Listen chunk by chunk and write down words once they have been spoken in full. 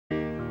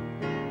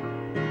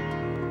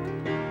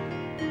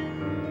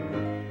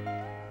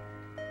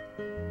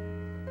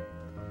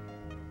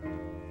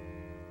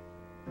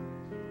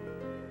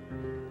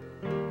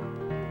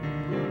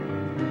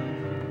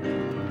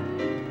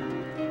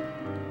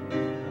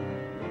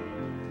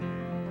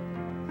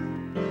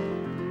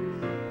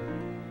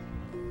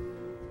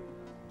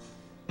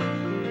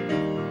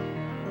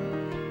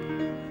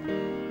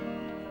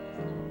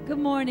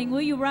morning.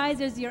 Will you rise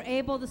as you're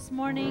able this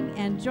morning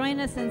and join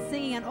us in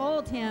singing an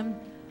old hymn,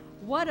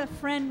 What a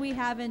Friend We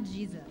Have in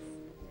Jesus.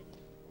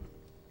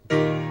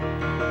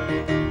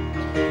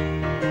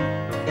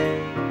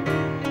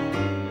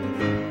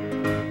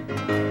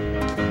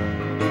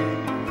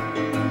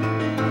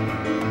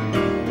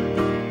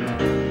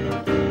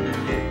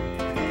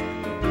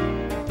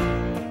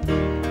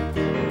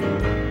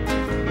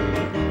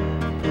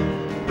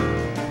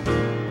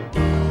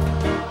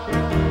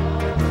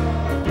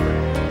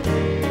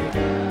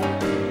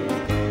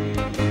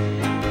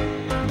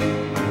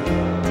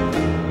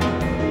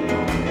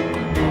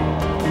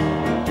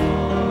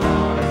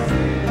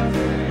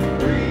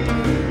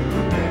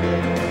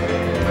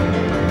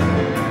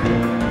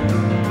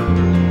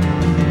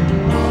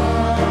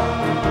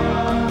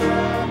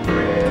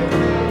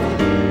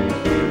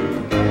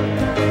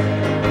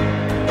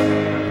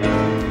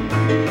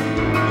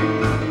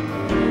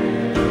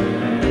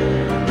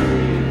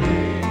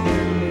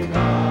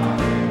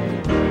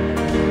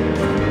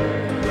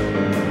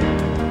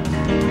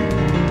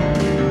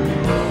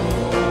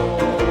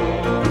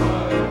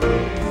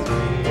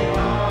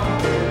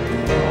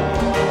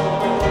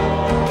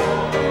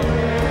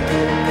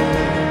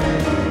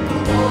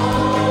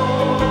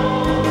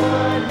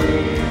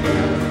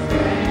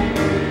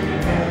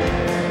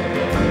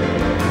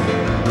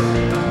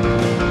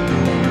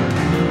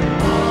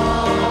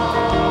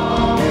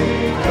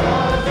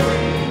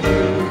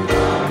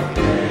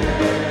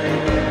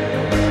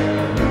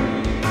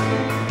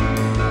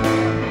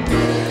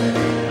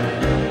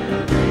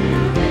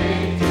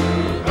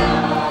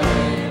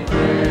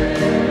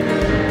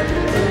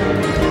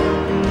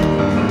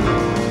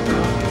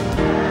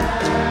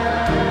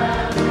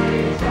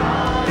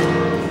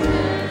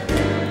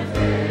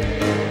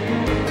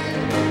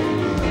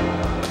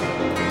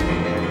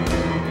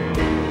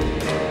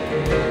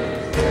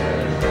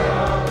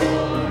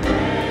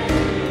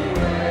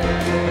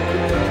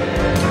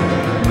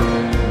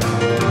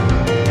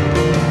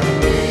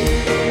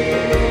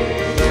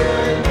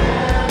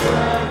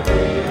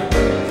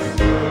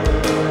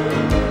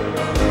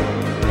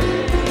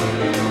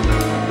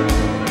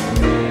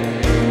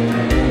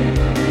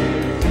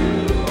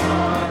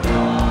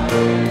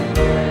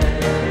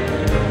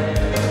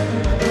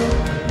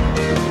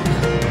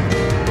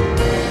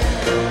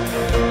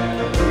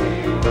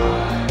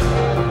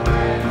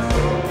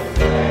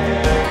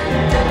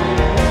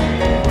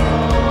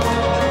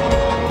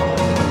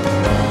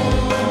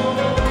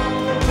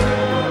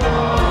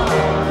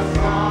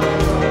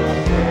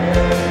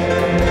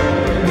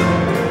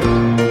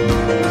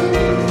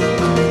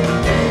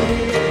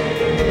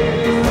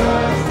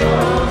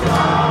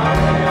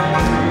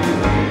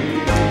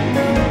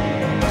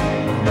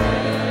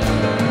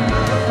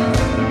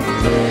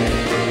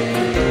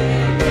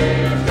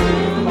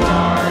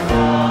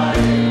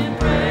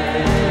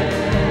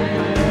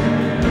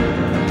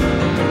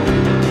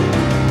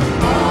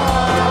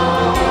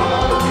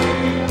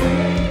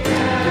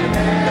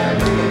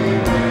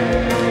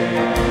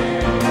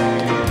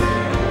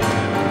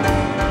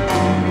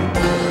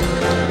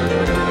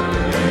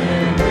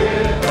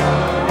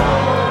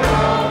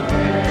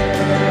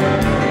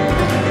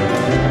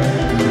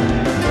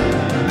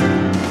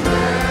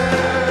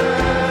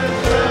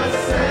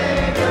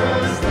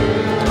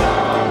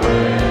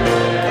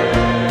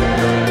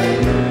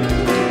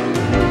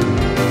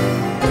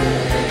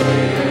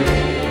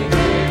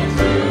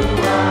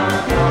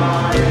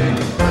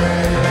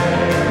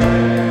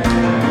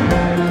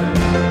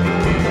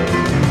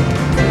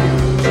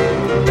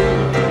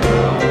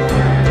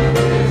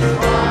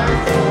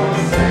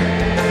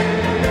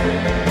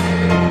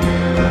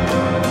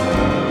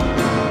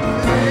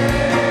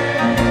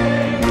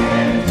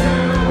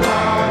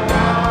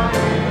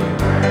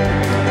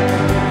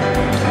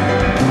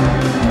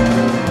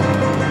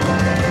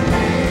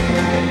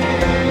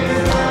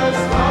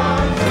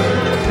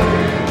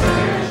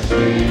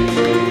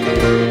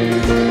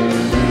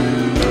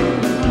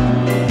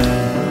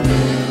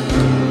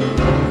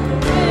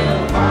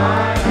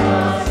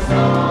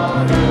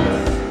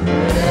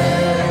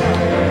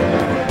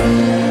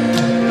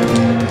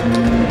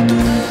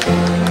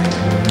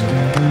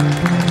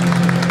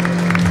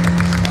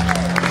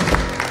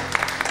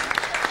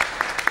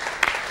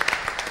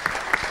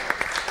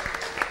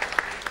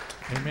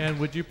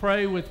 Would you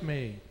pray with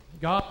me?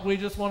 God, we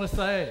just want to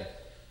say,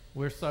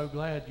 we're so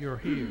glad you're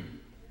here.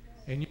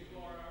 And you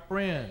are our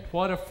friend.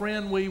 What a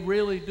friend we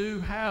really do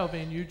have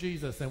in you,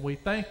 Jesus. And we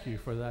thank you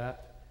for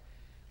that.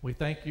 We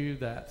thank you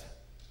that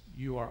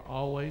you are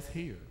always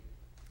here.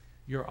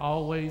 You're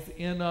always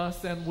in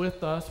us and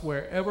with us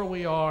wherever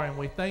we are. And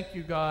we thank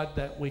you, God,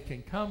 that we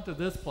can come to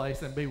this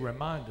place and be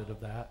reminded of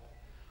that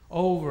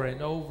over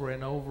and over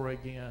and over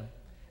again.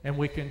 And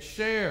we can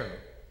share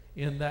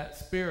in that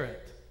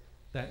spirit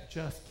that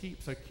just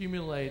keeps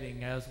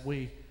accumulating as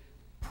we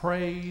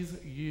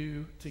praise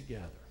you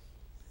together.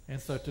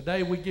 And so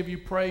today we give you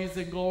praise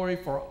and glory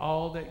for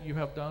all that you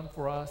have done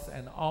for us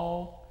and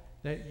all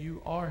that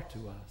you are to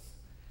us.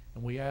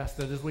 And we ask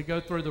that as we go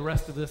through the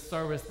rest of this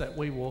service that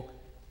we will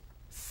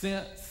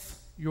sense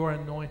your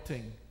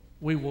anointing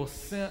we will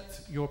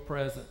sense your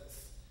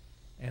presence,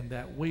 and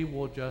that we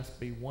will just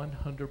be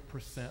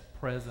 100%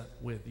 present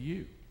with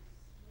you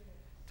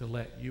to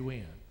let you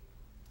in.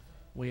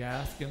 We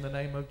ask in the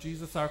name of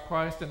Jesus our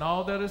Christ and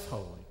all that is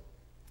holy.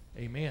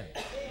 Amen.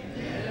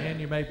 Amen. And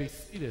you may be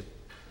seated.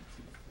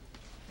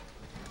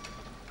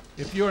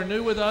 If you are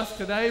new with us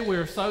today, we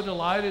are so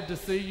delighted to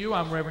see you.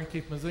 I'm Reverend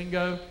Keith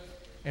Mazingo.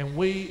 And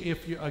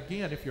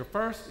it's your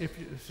first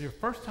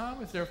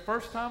time, is there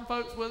first time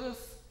folks with us?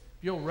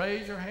 If you'll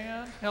raise your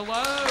hand. Hello, we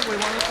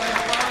want to say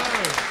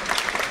hello.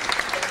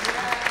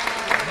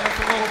 Have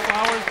some little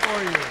flowers for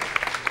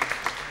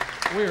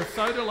you. We are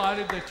so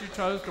delighted that you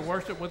chose to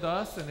worship with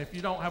us. And if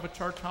you don't have a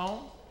church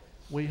home,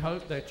 we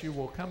hope that you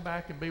will come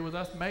back and be with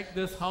us. Make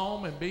this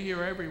home and be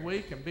here every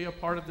week and be a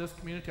part of this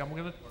community. I'm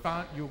going to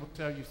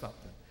tell you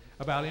something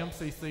about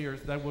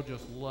MCCers. They will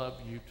just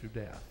love you to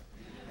death.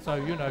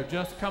 So,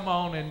 just come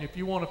on, and if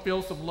you want to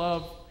feel some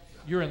love,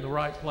 you're in the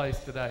right place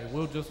today.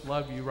 We'll just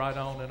love you right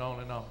on and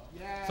on and on.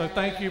 Yeah. So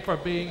thank you for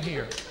being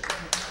here.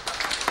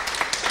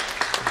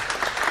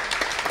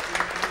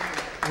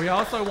 We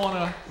also want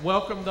to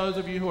welcome those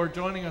of you who are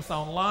joining us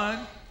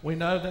online. We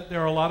know that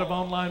there are a lot of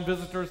online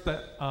visitors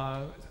that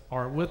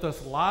are with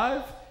us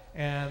live,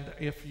 and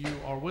if you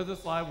are with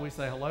us live, we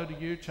say hello to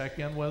you. Check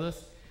in with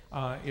us.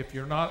 If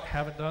you're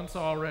haven't done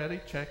so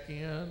already, check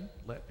in.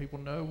 Let people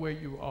know where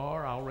you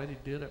are. I already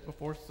did it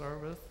before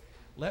service.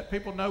 Let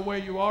people know where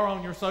you are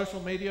on your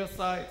social media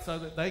site so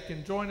that they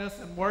can join us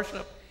in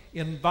worship.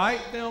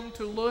 Invite them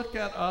to look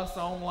at us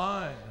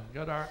online and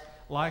go to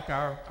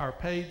our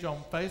page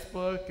on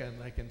Facebook,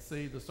 and they can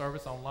see the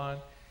service online.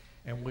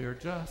 And we are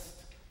just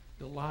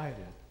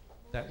delighted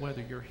that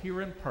whether you're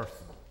here in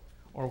person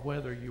or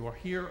whether you are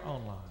here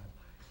online,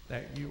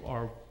 that you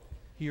are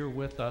here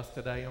with us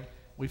today.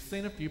 We've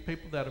seen a few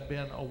people that have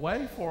been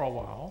away for a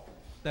while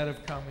that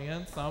have come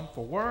in, some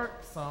for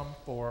work, some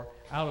for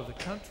out of the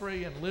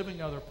country and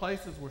living other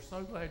places. We're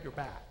so glad you're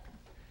back,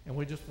 and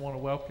we just want to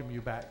welcome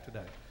you back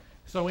today.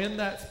 So in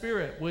that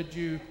spirit, would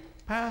you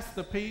pass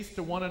the peace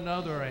to one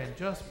another and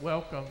just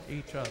welcome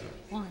each other?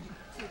 1,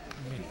 2,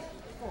 3,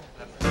 4.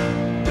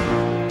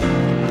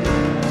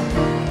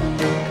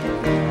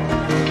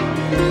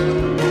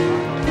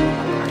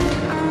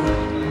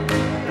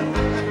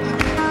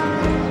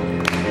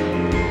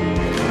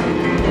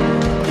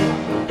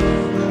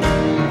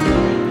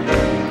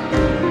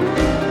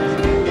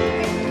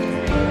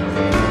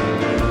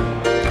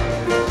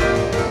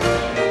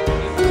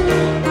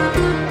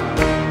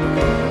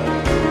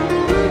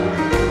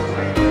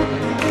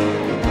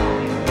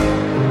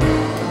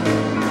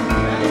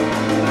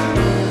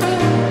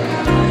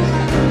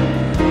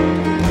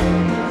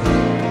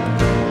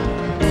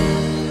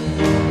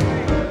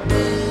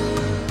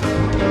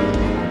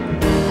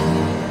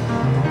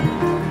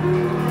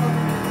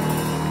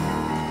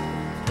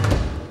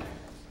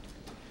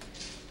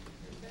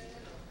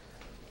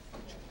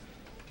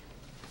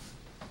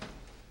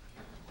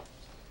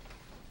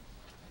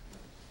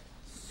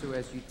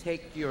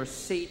 Take your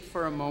seat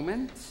for a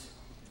moment.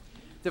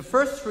 The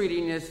first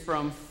reading is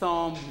from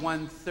Psalm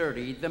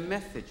 130, the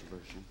Message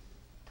version.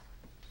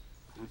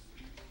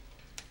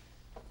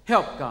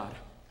 Help, God.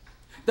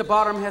 The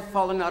bottom has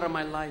fallen out of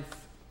my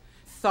life.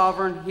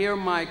 Sovereign, hear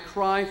my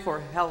cry for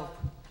help.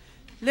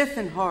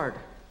 Listen hard.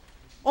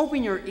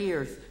 Open your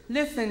ears.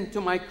 Listen to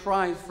my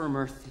cries for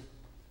mercy.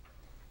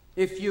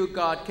 If you,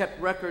 God,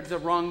 kept records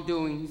of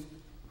wrongdoings,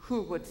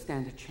 who would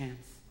stand a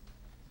chance?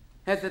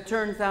 As it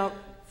turns out,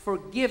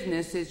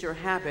 forgiveness is your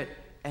habit,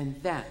 and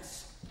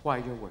that's why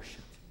you're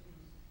worshipped.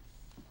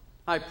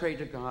 I pray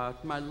to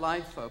God, my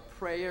life a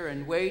prayer,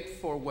 and wait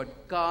for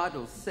what God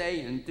will say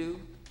and do.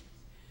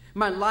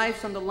 My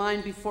life's on the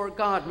line before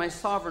God, my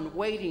sovereign,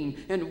 waiting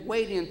and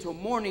waiting until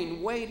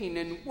morning, waiting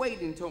and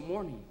waiting till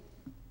morning.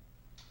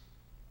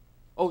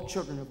 O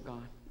children of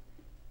God,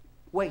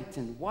 wait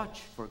and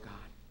watch for God.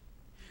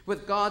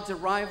 With God's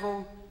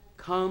arrival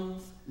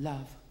comes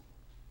love.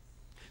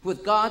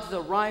 With God's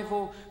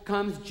arrival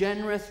comes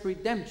generous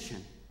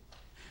redemption.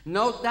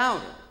 No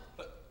doubt,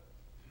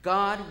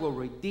 God will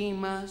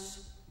redeem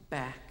us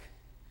back,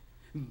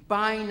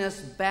 buying us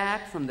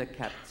back from the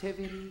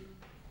captivity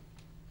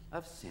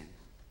of sin.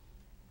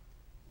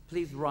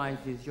 Please rise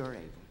as you're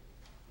able.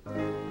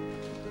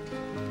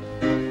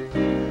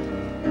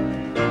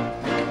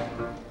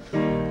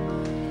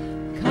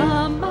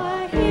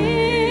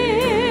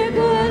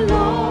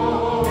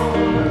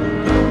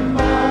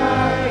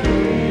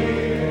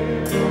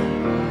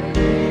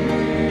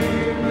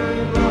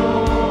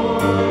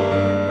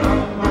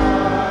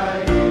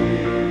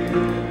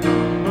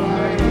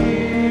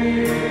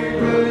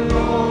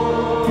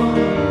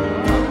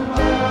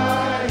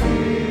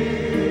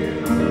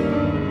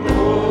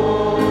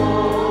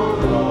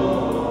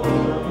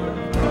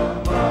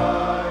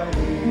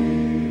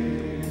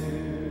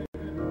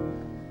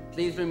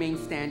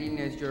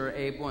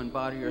 Able and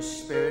body your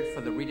spirit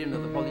for the reading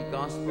of the Holy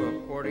Gospel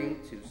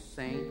according to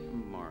St.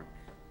 Mark,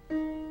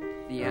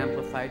 the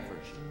Amplified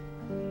Version.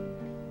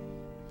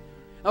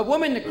 A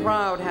woman in the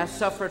crowd has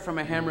suffered from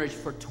a hemorrhage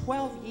for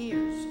 12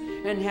 years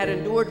and had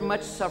endured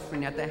much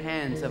suffering at the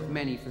hands of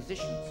many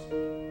physicians.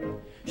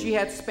 She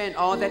had spent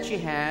all that she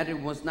had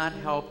and was not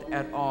helped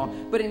at all,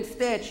 but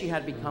instead she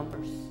had become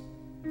worse.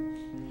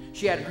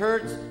 She had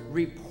heard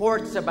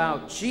reports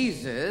about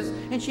Jesus,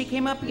 and she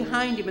came up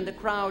behind him in the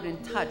crowd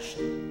and touched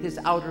his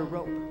outer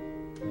robe.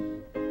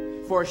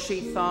 For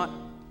she thought,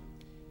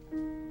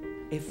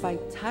 if I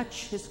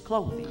touch his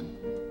clothing,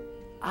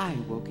 I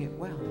will get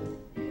well.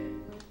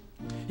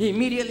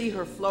 Immediately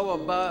her flow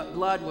of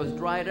blood was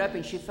dried up,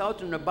 and she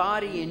felt in her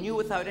body and knew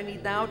without any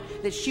doubt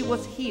that she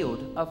was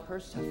healed of her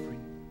suffering.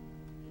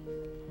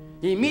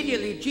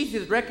 Immediately,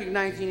 Jesus,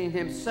 recognizing in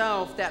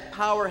himself that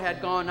power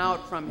had gone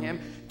out from him,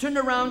 turned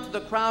around to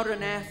the crowd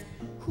and asked,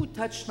 "Who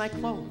touched my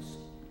clothes?"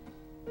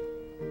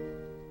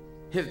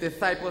 His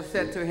disciples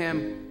said to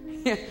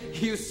him,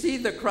 "You see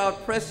the crowd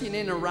pressing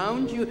in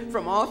around you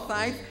from all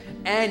sides,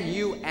 and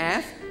you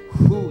ask,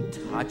 'Who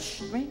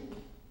touched me?'"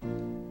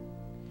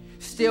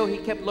 Still, he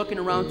kept looking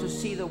around to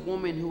see the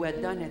woman who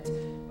had done it.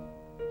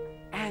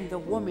 And the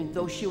woman,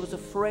 though she was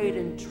afraid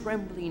and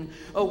trembling,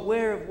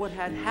 aware of what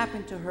had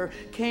happened to her,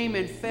 came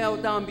and fell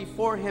down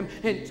before him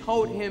and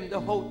told him the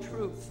whole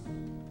truth.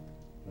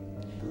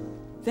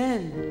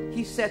 Then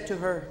he said to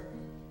her,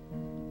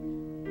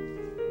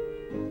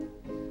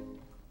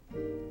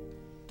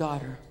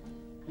 "Daughter,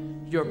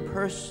 your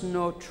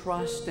personal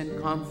trust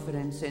and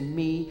confidence in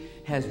me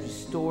has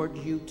restored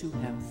you to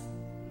health.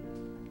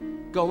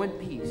 Go in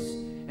peace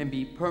and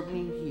be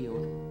permanently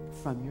healed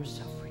from your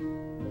suffering."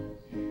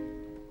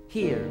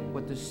 Hear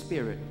what the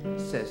Spirit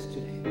says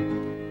today.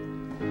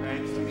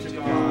 Thanks be to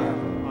God.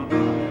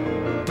 Amen.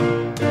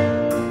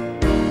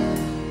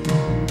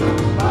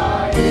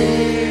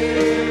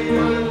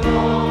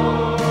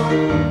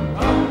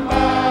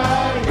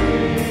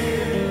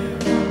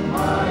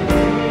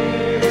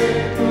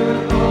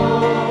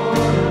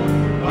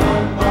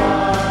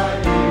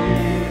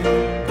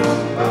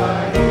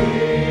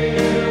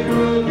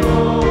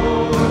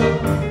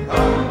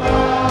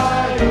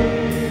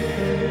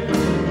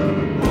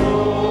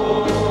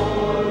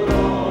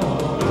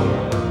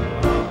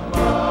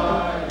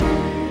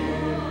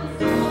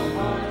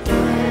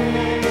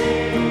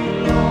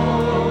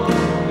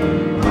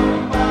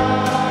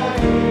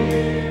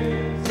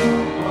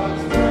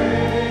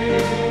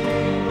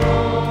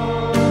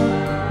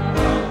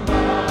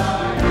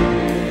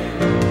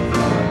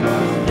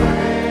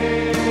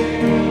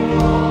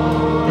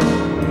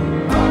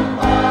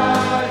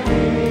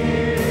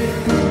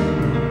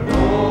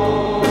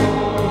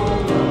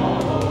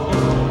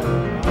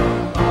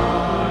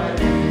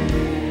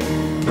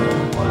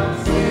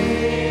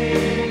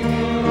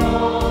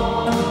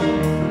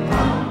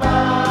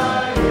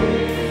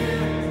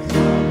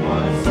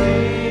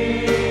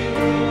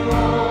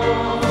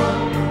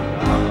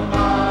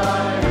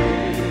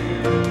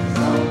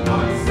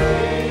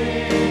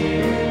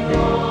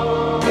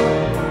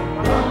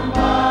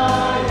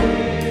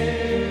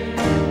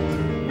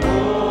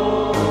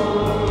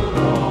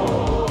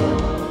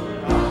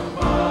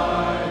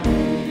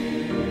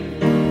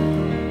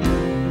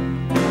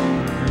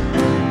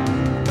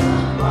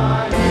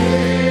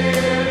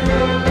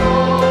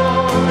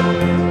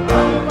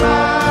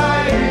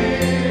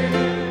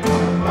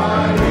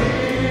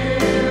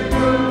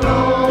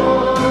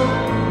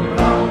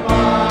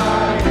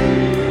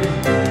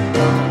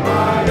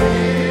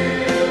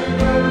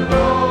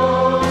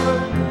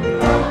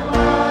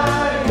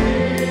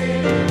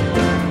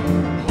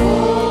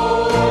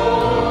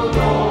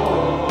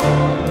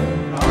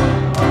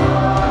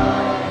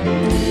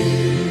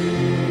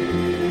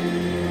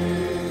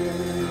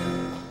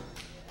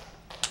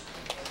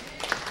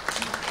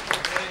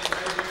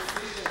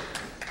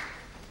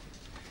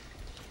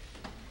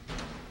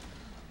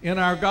 In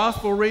our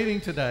gospel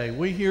reading today,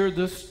 we hear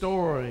the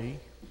story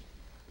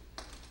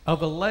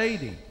of a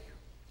lady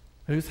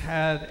who's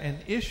had an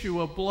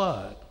issue of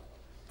blood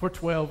for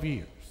 12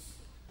 years.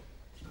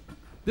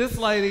 This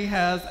lady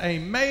has a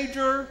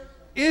major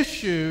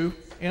issue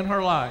in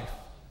her life.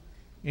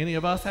 Any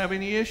of us have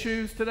any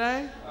issues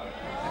today?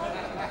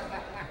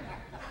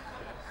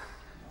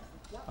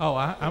 Oh,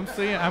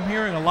 I'm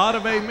hearing a lot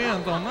of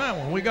amens on that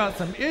one. We got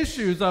some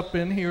issues up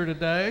in here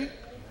today.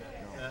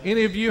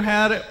 Any of you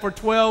had it for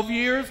 12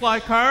 years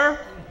like her?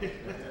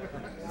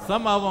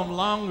 Some of them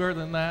longer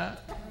than that.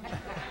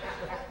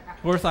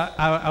 Of course,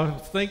 I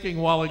was thinking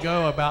a while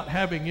ago about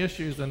having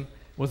issues, and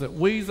was it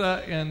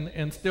Weeza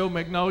and Still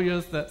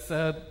Magnolias that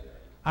said,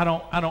 I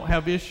don't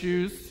have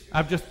issues.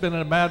 I've just been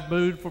in a bad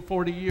mood for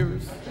 40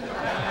 years.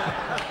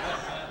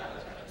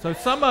 So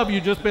some of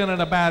you just been in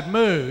a bad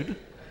mood,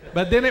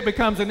 but then it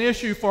becomes an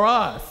issue for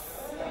us,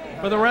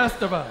 for the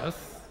rest of us.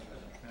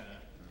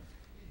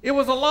 It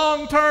was a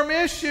long-term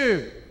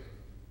issue.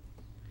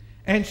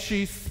 And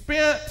she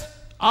spent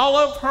all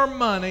of her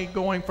money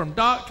going from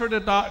doctor to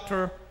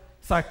doctor,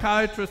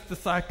 psychiatrist to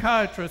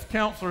psychiatrist,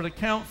 counselor to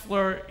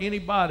counselor,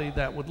 anybody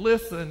that would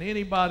listen,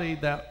 anybody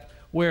that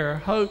where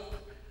hope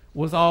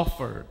was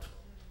offered.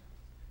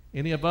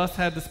 Any of us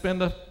had to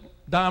spend a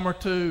dime or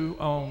two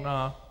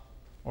on,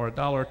 or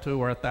 $1 or $2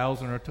 or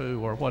 $1,000 or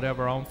 $2 or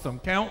whatever on some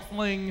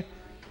counseling,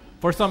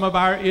 for some of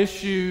our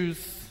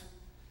issues.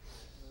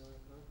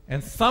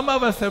 And some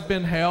of us have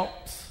been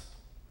helped,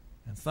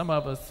 and some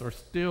of us are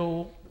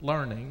still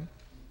learning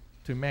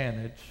to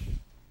manage.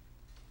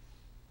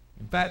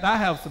 In fact, I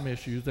have some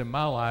issues in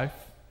my life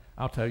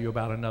I'll tell you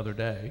about another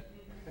day,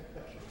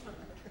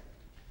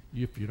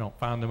 if you don't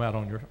find them out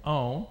on your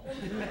own.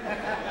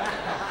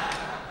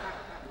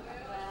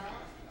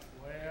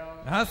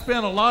 I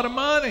spent a lot of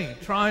money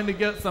trying to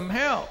get some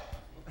help.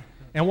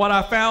 And what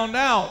I found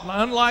out,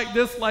 unlike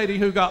this lady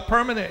who got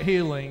permanent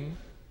healing,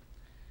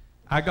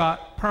 I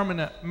got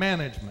permanent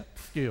management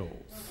skills.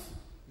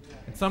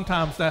 And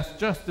sometimes that's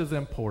just as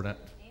important.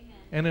 Amen.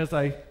 And is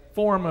a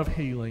form of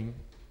healing.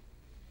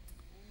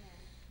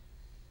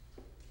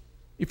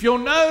 If you'll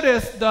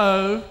notice,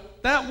 though,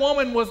 that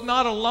woman was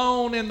not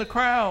alone in the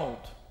crowd.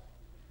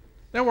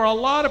 There were a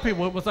lot of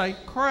people. It was a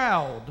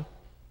crowd.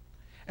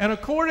 And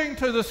according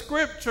to the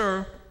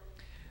scripture,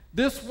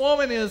 this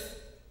woman is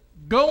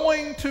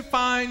going to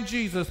find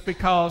Jesus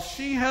because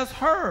she has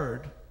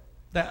heard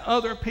that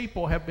other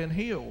people have been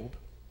healed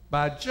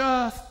by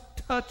just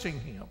touching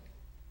him.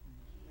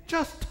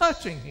 Just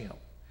touching him.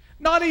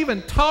 Not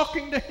even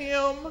talking to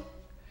him.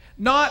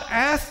 Not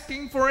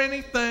asking for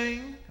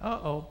anything.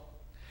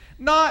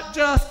 Not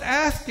just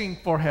asking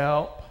for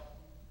help,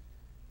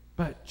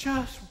 but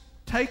just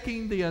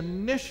taking the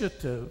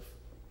initiative.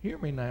 Hear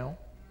me now.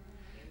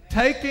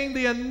 Taking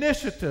the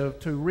initiative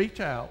to reach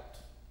out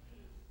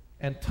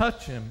and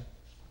touch him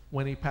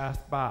when he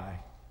passed by.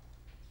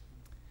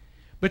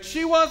 But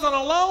she wasn't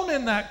alone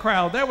in that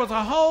crowd. There was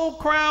a whole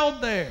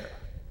crowd there.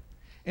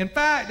 In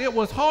fact, it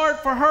was hard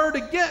for her to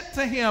get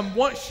to him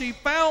once she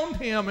found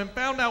him and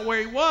found out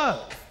where he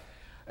was.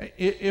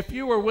 If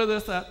you were with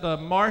us at the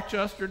march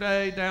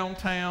yesterday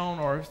downtown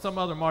or some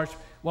other march,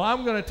 well,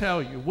 I'm going to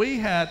tell you,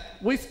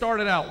 we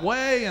started out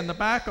way in the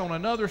back on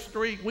another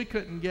street. We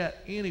couldn't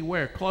get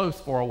anywhere close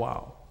for a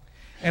while.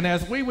 And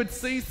as we would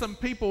see some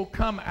people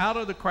come out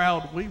of the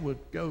crowd, we would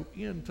go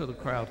into the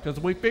crowd because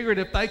we figured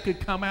if they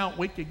could come out,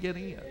 we could get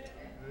in.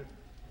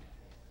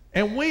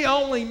 And we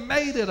only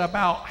made it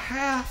about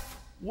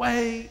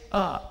halfway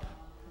up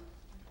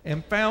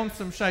and found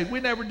some shade. We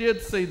never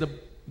did see the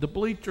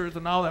bleachers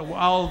and all that,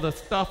 all the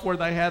stuff where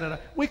they had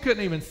it. We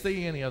couldn't even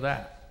see any of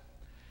that.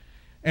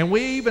 And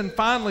we even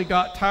finally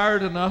got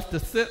tired enough to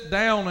sit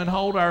down and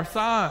hold our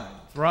signs,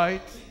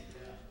 right?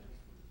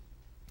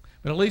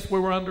 But at least we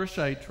were under a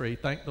shade tree,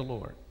 thank the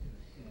Lord.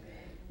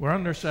 We're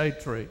under a shade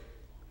tree.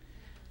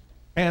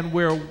 And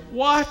we're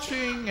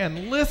watching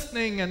and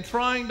listening and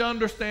trying to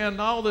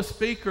understand all the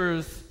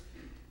speakers.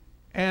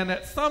 And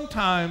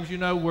sometimes,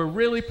 we're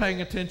really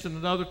paying attention.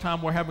 At other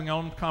time, we're having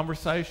own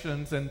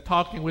conversations and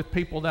talking with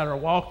people that are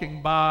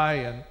walking by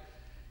and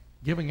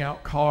giving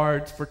out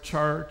cards for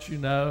church,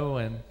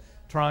 and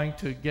trying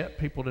to get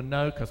people to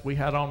know, because we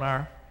had on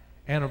our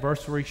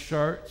anniversary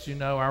shirts,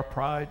 our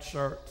pride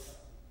shirts.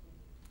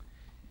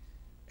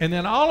 And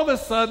then all of a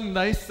sudden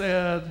they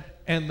said,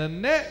 and the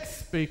next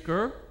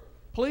speaker,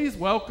 please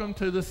welcome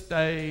to the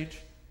stage,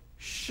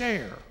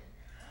 Cher.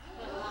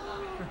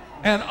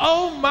 And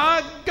oh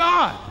my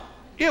God,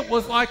 it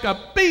was like a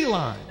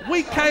beeline.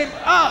 We came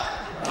up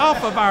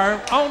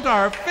onto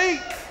our feet,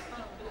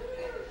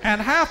 and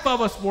half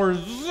of us were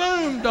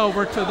zoomed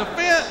over to the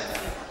fence.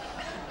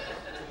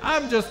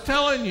 I'm just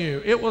telling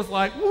you, it was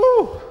like,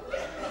 woo!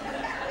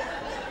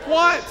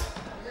 What?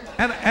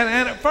 And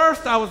at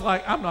first I was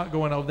like, I'm not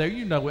going over there.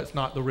 It's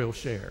not the real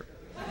Cher.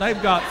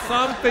 They've got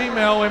some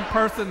female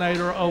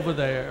impersonator over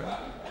there.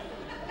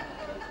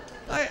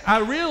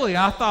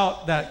 I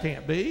thought that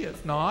can't be.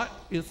 It's not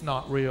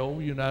real.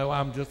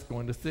 I'm just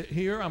going to sit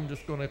here. I'm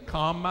just going to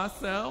calm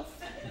myself.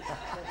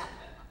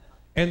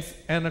 And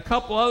a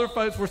couple other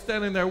folks were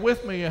standing there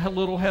with me, a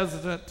little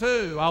hesitant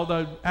too,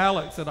 although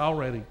Alex had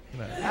already,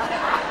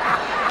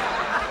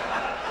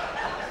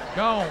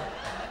 gone.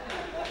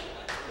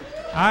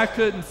 I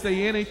couldn't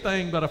see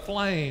anything but a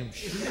flame.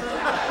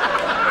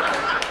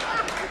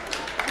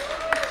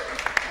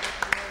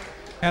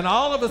 And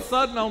all of a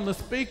sudden on the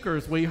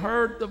speakers, we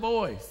heard the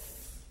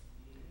voice.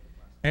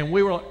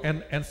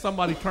 And and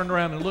somebody turned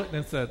around and looked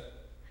and said,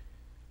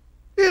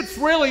 "It's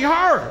really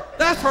her.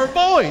 That's her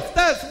voice.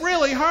 That's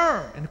really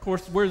her." And of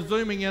course, we're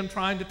zooming in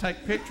trying to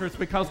take pictures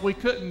because we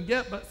couldn't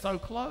get but so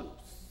close.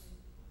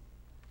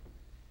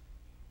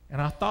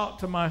 And I thought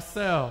to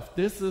myself,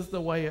 this is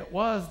the way it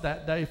was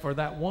that day for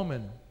that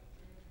woman,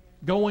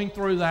 going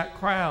through that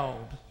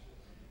crowd,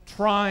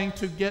 trying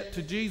to get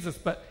to Jesus.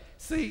 But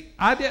see,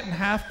 I didn't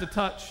have to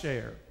touch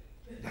Cher.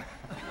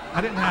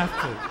 I didn't have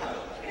to.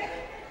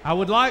 I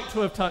would like to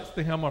have touched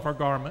the hem of her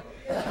garment.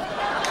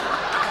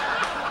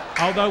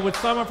 Although with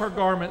some of her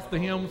garments, the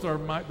hems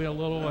might be a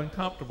little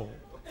uncomfortable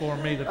for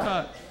me to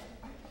touch.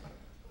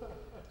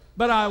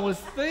 But I was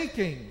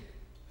thinking,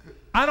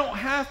 I don't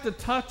have to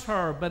touch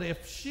her, but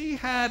if she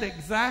had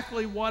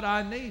exactly what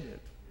I needed,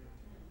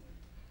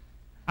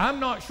 I'm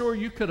not sure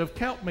you could have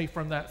kept me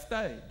from that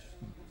stage.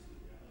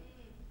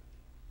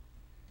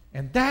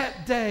 And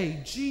that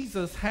day,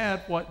 Jesus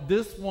had what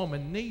this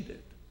woman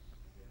needed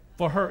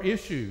for her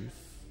issues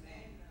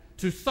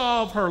to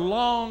solve her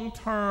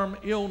long-term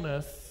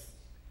illness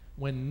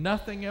when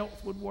nothing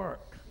else would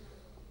work.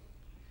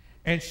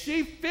 And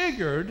she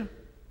figured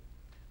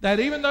that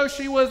even though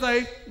she was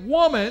a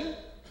woman,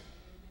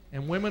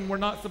 and women were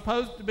not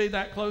supposed to be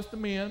that close to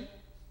men,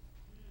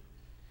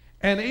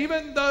 and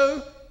even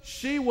though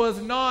she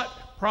was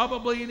not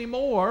probably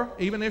anymore,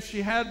 even if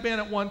she had been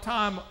at one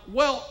time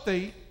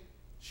wealthy,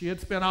 she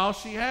had spent all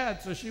she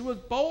had, so she was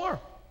poor.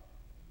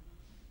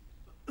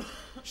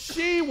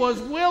 She was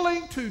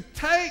willing to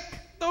take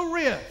the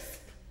risk,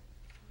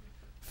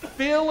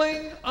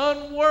 feeling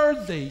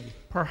unworthy,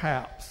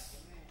 perhaps.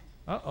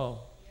 Uh-oh.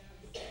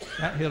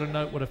 That hit a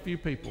note with a few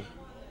people.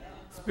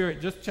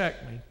 Spirit, just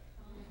check me.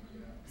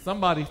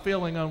 Somebody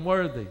feeling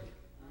unworthy.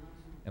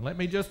 And let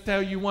me just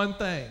tell you one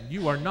thing.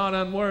 You are not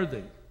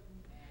unworthy.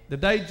 The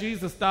day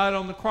Jesus died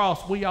on the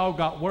cross, we all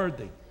got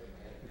worthy.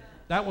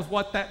 That was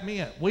what that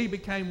meant. We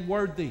became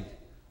worthy.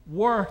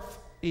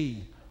 Worthy.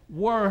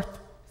 Worth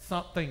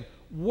something.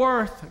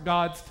 Worth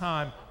God's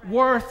time.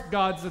 Worth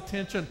God's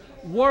attention.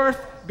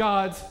 Worth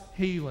God's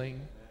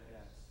healing.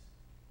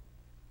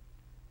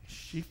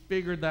 She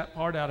figured that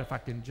part out. If I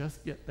can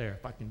just get there,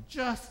 if I can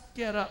just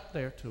get up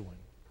there to him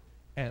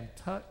and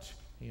touch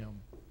him,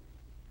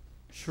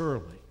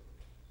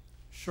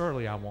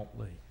 surely I won't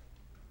leave.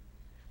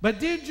 But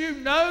did you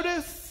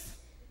notice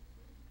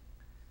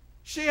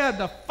she had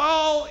to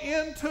fall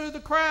into the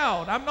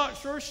crowd? I'm not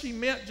sure she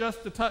meant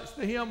just to touch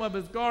the hem of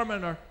his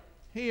garment or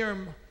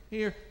here.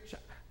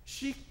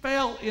 She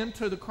fell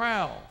into the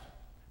crowd.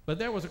 But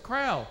there was a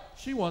crowd.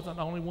 She wasn't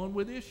the only one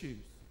with issues.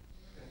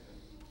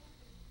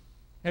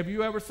 Have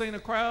you ever seen a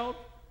crowd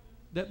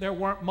that there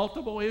weren't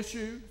multiple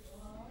issues?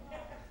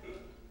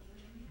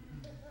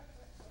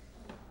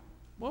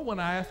 Well, when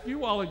I asked you a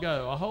while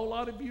ago, a whole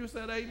lot of you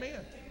said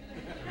amen.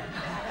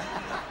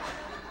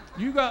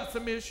 You got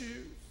some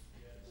issues.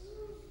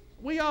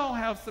 We all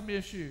have some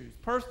issues,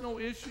 personal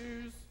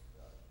issues.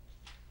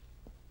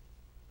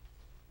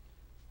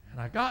 And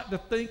I got to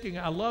thinking,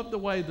 I love the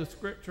way the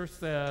scripture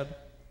said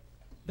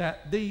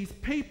that these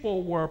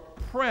people were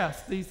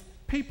pressed, these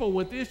people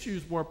with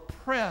issues were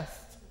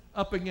pressed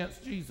up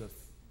against Jesus.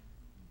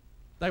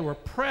 They were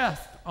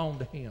pressed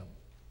onto him.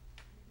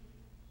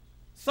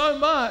 So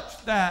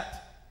much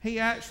that he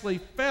actually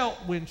felt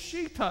when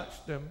she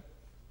touched him,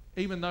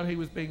 even though he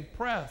was being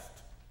pressed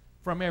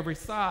from every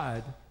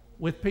side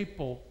with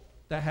people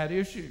that had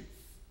issues.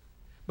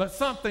 But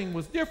something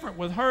was different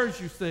with hers,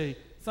 you see.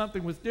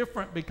 Something was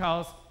different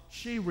because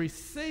she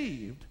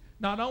received.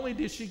 Not only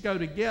did she go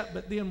to get,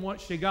 but then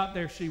once she got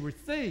there, she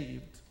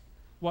received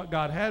what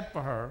God had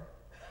for her.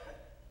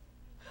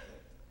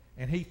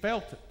 And he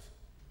felt it.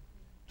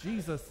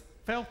 Jesus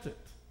felt it.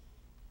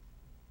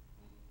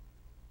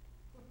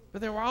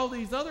 But there were all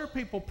these other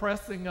people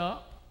pressing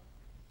up.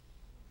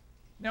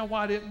 Now,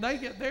 why didn't they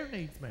get their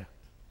needs met?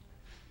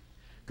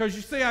 Because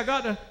you see,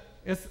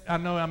 I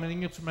know I'm an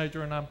English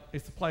major and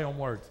it's a play on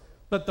words.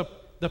 But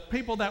the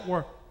people that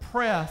were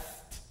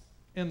pressed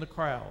in the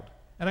crowd.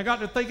 And I got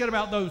to thinking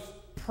about those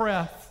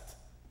pressed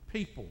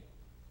people.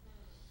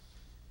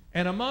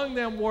 And among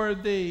them were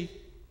the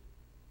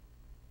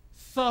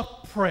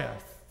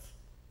suppressed.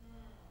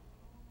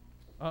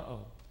 Uh-oh.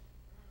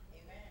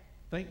 Amen.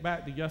 Think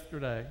back to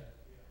yesterday.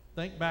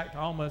 Think back to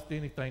almost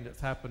anything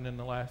that's happened in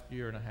the last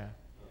year and a half.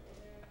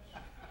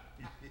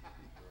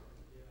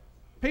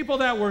 People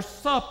that were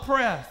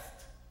suppressed,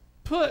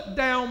 put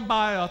down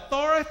by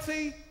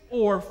authority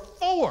or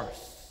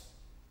force,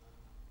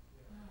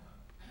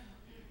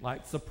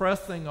 like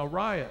suppressing a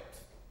riot.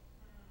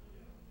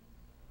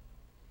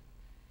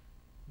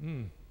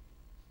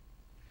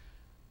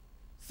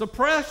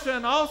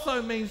 Suppression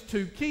also means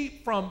to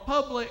keep from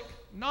public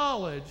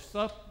knowledge,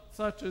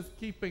 such as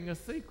keeping a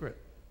secret.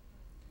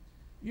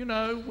 You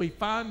know, we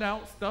find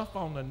out stuff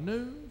on the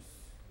news,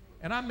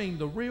 and I mean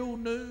the real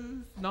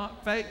news,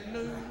 not fake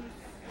news.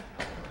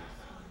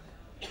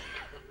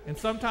 And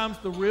sometimes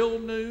the real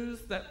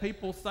news that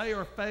people say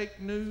are fake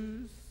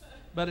news,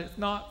 but it's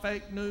not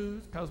fake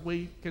news because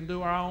we can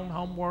do our own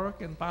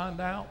homework and find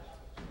out.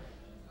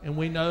 And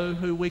we know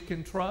who we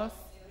can trust.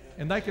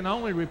 And they can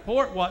only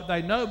report what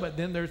they know, but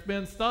then there's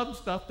been some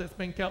stuff that's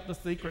been kept a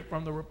secret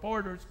from the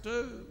reporters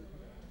too.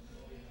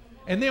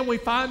 And then we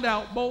find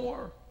out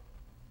more.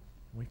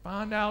 We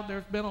find out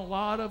there's been a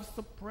lot of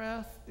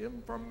suppressed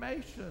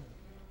information.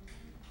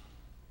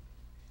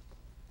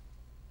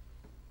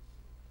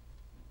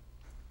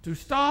 To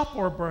stop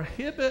or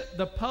prohibit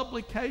the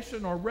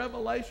publication or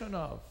revelation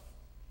of.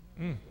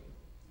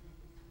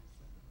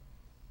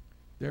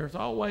 There's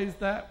always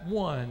that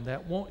one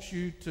that wants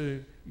you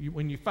to,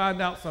 when you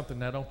find out something,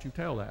 now don't you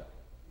tell that.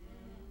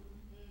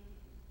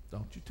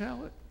 Don't you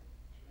tell it.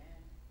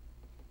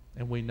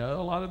 And we know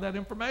a lot of that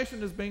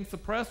information is being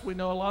suppressed. We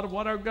know a lot of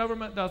what our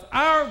government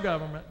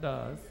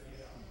does,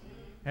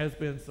 has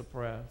been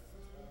suppressed.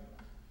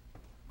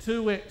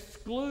 To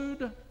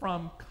exclude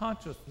from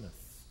consciousness.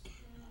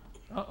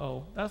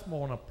 Uh-oh, that's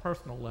more on a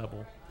personal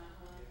level.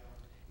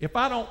 If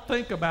I don't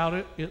think about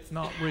it, it's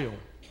not real.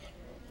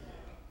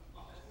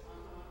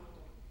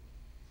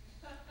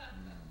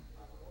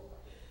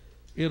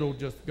 It'll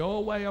just go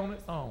away on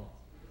its own.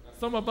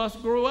 Some of us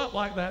grew up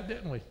like that,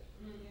 didn't we?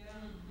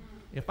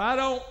 If I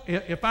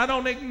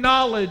don't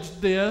acknowledge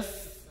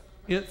this,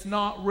 it's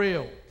not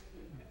real.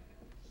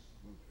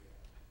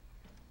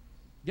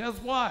 Guess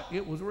what?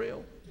 It was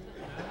real.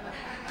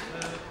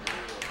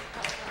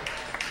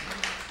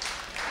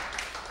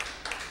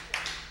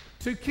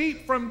 To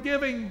keep from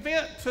giving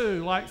vent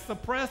to, like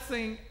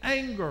suppressing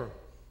anger.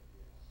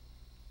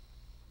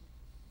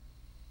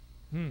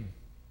 Now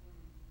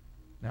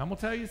I'm going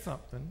to tell you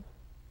something.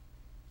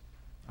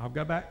 I'll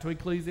go back to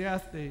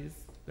Ecclesiastes.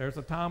 There's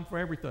a time for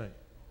everything.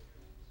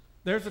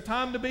 There's a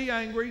time to be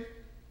angry.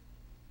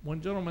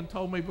 One gentleman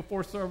told me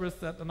before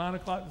service at the 9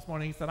 o'clock this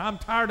morning, he said, I'm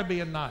tired of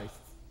being nice.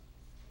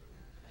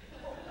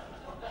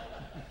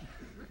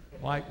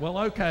 Like, well,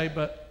 okay,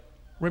 but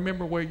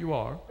remember where you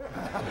are.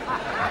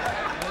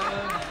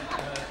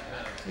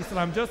 He said,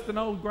 I'm just an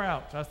old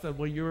grouch. I said,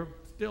 well, you're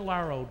still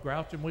our old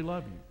grouch, and we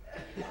love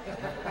you.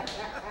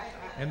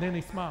 And then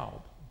he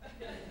smiled.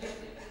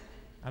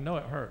 I know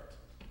it hurt.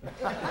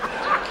 I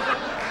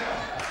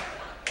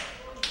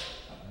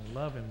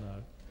love him,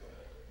 though.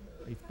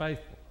 He's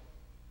faithful.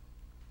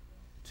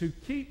 To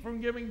keep from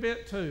giving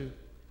vent to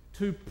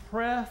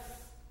press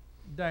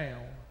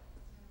down,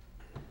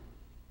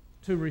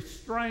 to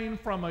restrain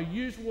from a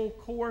usual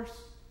course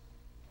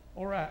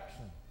or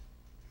action,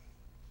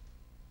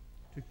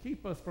 to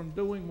keep us from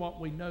doing what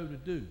we know to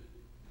do,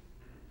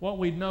 what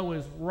we know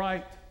is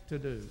right to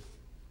do.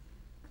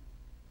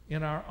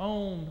 In our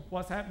own,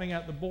 what's happening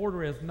at the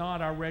border is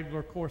not our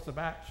regular course of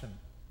action.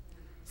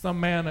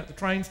 Some man at the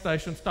train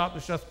station stopped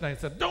us yesterday and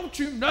said, don't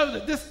you know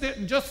that this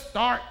didn't just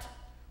start?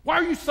 Why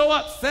are you so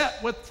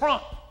upset with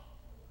Trump?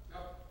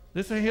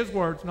 These are his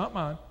words, not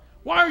mine.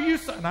 Why are you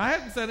so... And I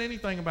hadn't said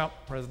anything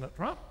about President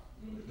Trump.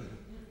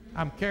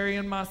 I'm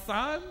carrying my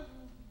sign.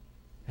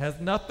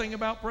 Has nothing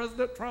about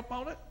President Trump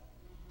on it.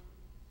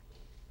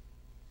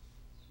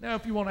 Now,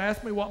 if you want to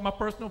ask me what my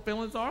personal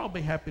feelings are, I'll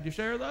be happy to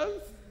share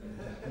those.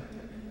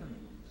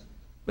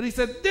 But he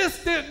said,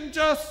 this didn't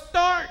just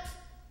start.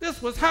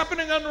 This was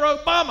happening under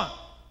Obama.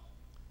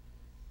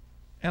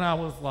 And I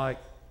was like,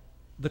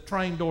 the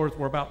train doors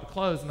were about to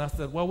close, and I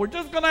said, well, we're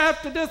just going to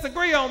have to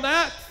disagree on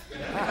that.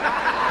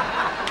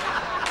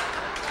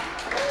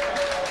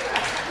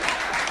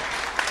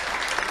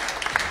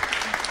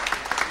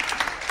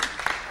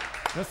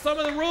 Now, some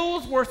of the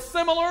rules were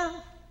similar,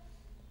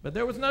 but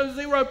there was no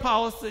zero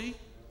policy,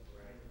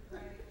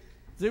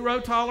 zero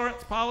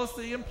tolerance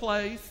policy in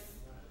place.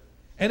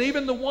 And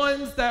even the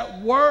ones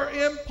that were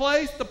in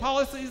place, the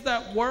policies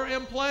that were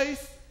in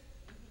place,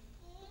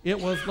 it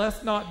was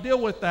let's not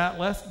deal with that.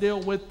 Let's deal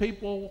with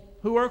people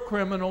who are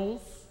criminals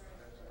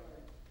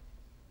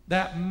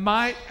that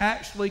might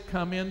actually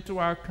come into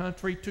our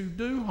country to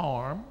do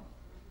harm.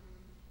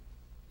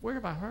 Where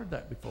have I heard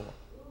that before?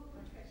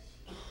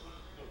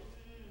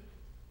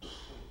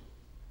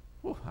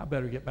 Whew, I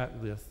better get back to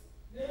this.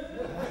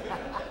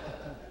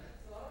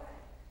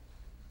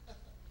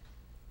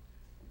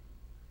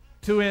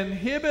 To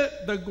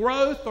inhibit the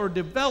growth or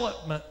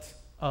development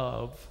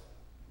of,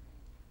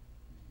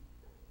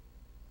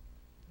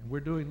 and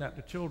we're doing that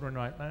to children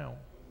right now.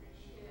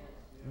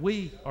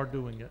 We are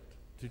doing it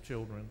to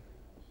children.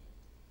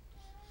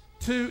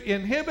 To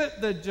inhibit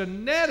the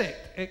genetic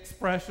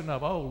expression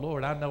of, oh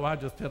Lord, I know I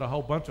just hit a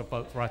whole bunch of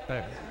folks right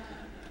there.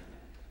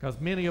 Because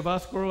many of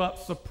us grew up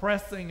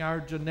suppressing our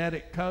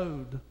genetic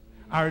code,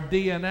 our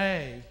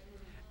DNA,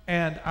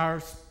 and our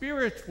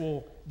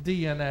spiritual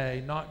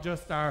DNA, not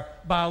just our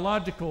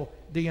biological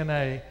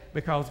DNA,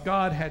 because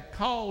God had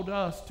called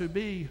us to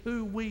be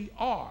who we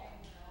are.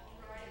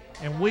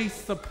 And we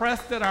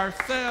suppressed it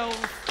ourselves,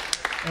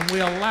 and we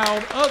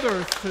allowed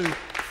others to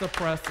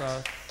suppress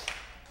us.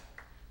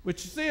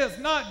 But you see, it's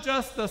not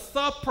just the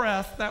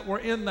suppressed that were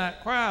in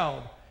that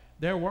crowd.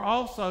 There were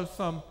also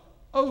some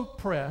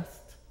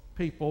oppressed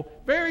people.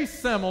 Very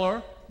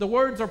similar. The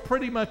words are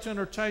pretty much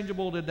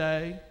interchangeable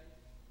today.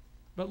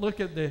 But look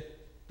at the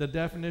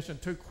definition.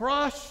 To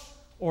crush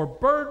or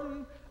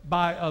burden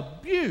by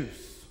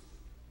abuse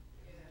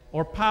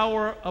or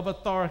power of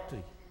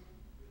authority.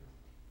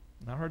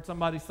 And I heard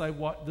somebody say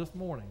what this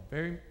morning?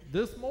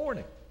 This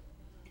morning.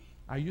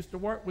 I used to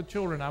work with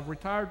children. I've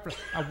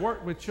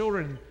worked with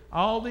children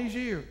all these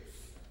years.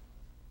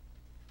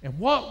 And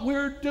what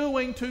we're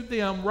doing to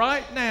them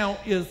right now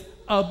is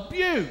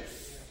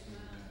abuse.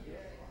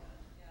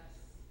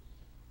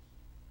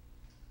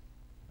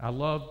 I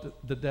loved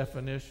the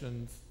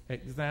definition's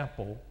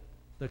example.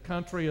 The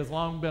country has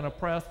long been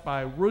oppressed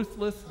by a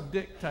ruthless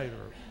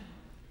dictator.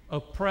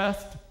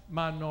 Oppressed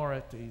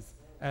minorities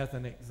as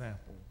an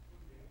example.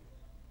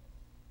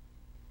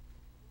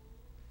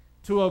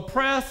 To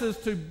oppress is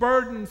to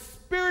burden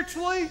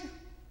spiritually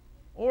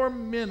or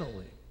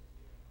mentally.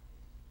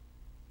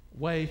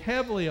 Weigh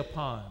heavily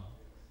upon,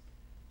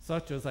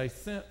 such as a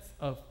sense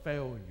of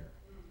failure.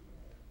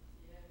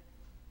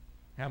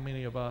 How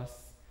many of us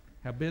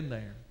have been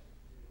there?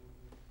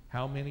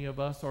 How many of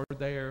us are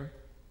there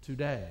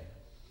today?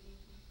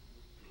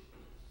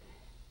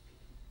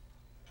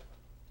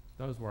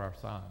 Those were our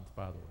signs,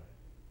 by the way.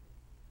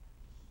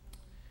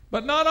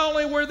 But not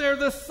only were there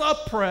the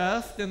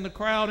suppressed in the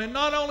crowd, and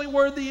not only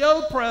were the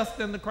oppressed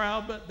in the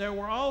crowd, but there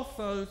were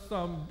also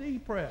some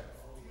depressed.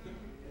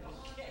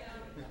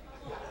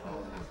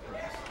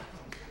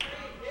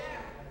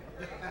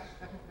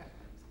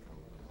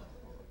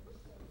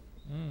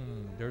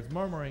 There's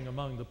murmuring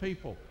among the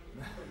people.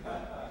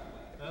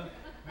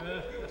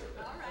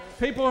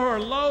 People who are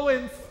low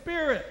in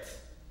spirit,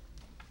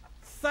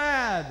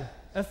 sad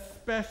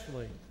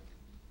especially,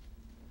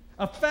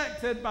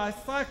 affected by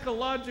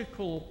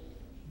psychological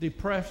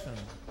depression.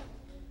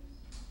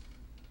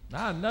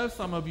 Now, I know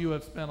some of you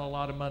have spent a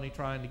lot of money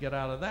trying to get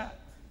out of that.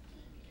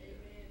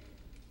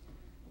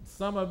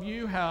 Some of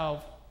you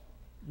have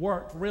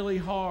worked really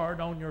hard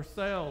on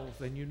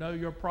yourselves, and you know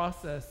your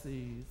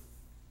processes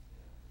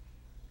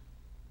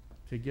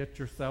to get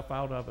yourself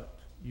out of it.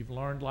 You've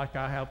learned, like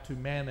I have, to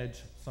manage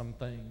some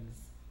things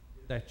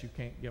that you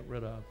can't get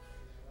rid of.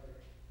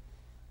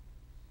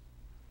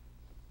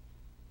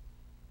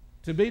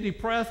 To be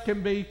depressed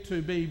can be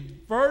to be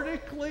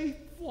vertically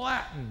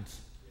flattened,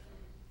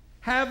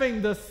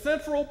 having the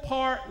central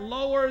part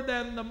lower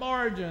than the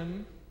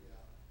margin,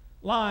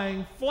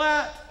 lying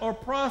flat or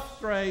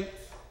prostrate,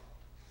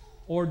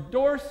 or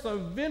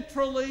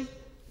dorsoventrally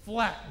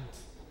flattened.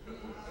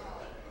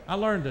 I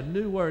learned a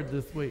new word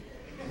this week.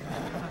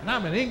 And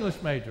I'm an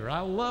English major.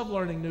 I love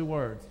learning new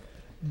words.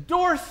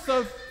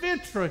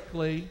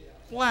 Dorsoventrically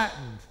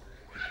flattened.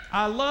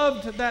 I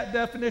loved that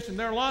definition.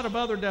 There are a lot of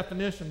other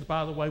definitions,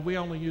 by the way. We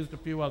only used a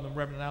few of them.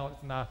 Reverend Alex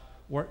and I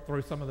worked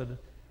through some of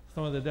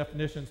the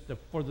definitions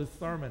for this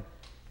sermon.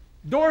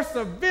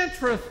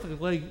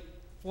 Dorsoventrically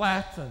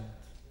flattened.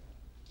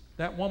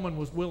 That woman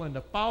was willing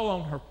to fall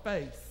on her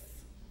face.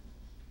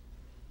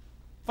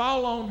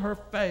 Fall on her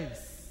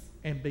face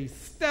and be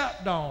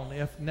stepped on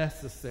if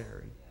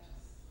necessary.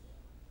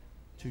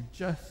 To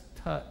just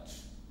touch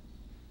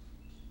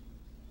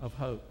of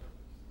hope.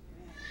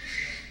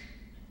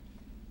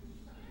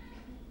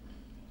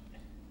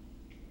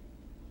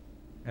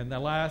 And the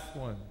last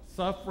one,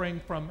 suffering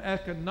from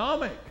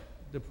economic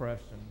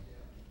depression,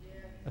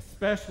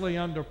 especially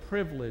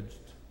underprivileged,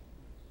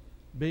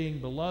 being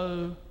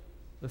below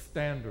the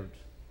standard.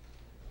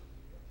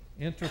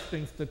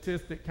 Interesting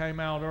statistic came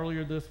out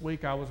earlier this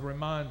week. I was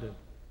reminded.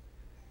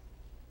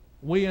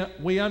 We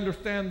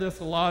understand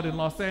this a lot in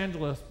Los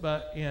Angeles,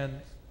 but in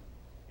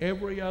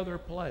every other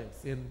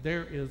place,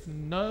 there is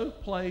no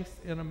place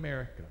in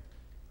America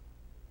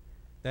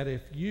that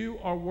if you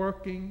are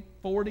working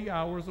 40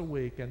 hours a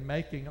week and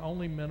making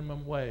only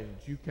minimum wage,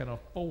 you can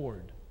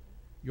afford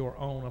your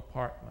own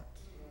apartment.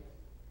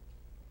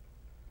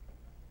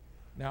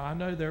 Now, I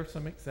know there are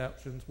some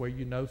exceptions where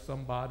you know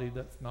somebody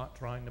that's not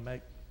trying to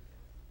make,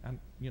 and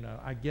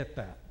I get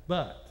that.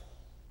 But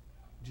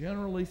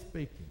generally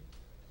speaking,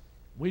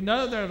 we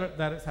know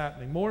that it's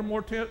happening. More and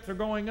more tents are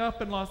going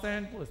up in Los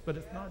Angeles, but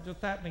it's not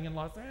just happening in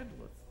Los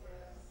Angeles.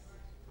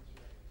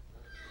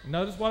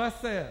 Notice what I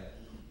said.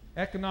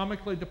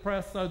 Economically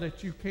depressed so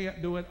that you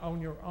can't do it on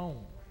your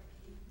own.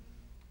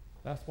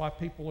 That's why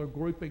people are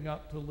grouping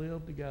up to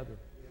live together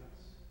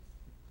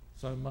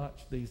so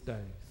much these days.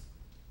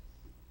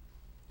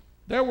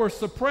 There were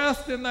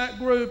suppressed in that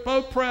group,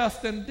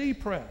 oppressed and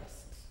depressed.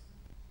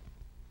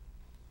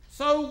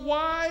 So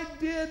why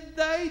did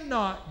they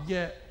not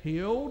get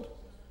healed?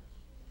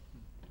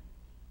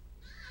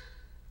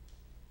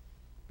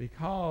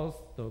 Because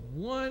the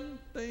one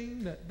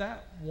thing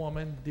that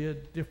woman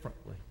did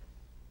differently.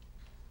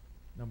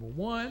 Number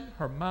one,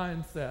 her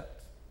mindset.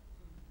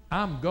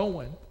 I'm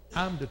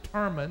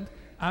determined,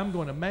 I'm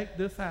going to make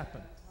this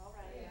happen.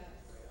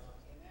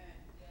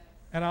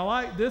 And I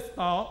like this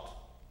thought.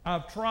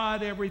 I've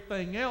tried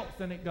everything else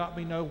and it got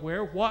me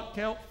nowhere. What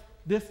else?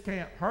 This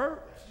can't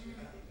hurt.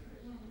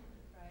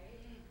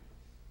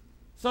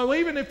 So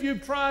even if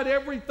you've tried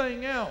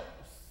everything else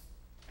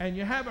and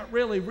you haven't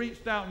really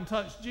reached out and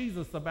touched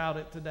Jesus about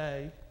it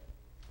today,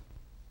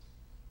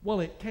 well,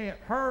 it can't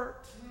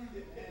hurt.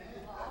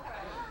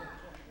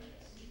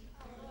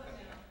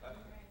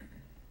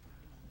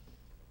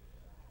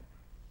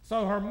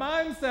 So her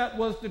mindset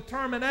was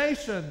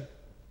determination.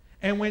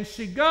 And when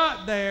she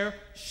got there,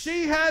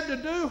 she had to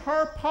do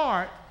her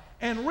part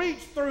and reach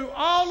through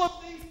all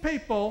of these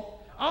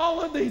people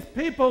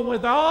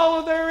with all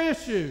of their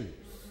issues.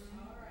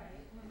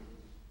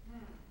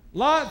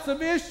 Lots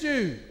of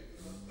issues.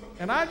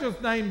 And I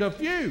just named a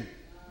few.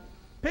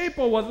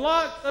 People with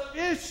lots of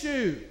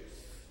issues.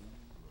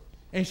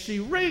 And she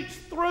reached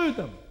through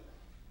them.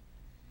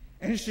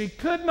 And she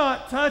could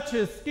not touch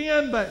his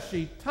skin, but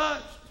she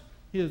touched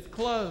his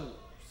clothes.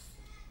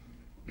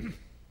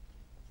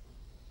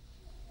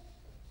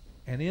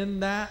 And in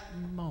that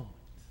moment,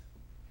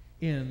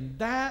 in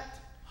that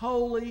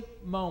holy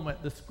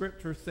moment, the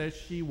scripture says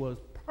she was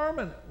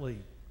permanently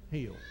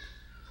healed.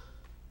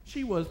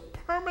 She was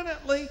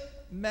permanently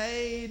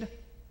made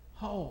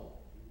whole.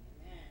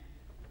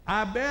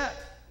 I bet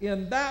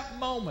in that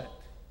moment,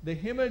 the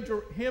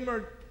hemorrhaging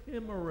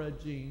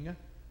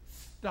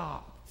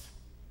stopped.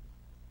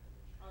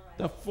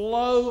 The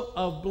flow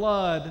of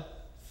blood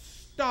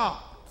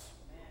stopped.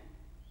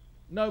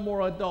 No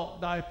more adult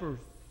diapers.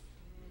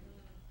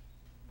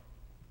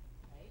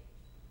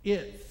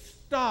 It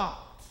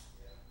stopped.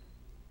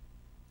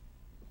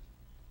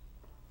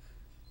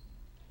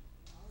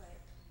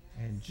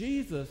 And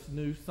Jesus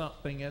knew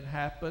something had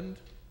happened.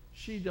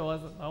 She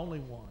wasn't the only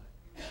one.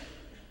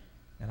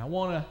 And I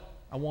want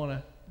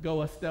to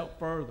go a step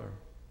further.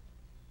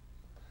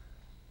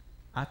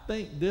 I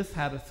think this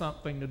had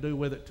something to do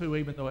with it too,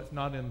 even though it's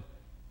not in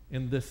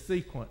this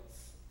sequence.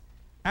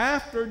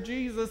 After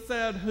Jesus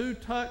said, "Who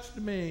touched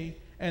me?"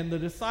 and the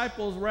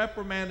disciples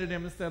reprimanded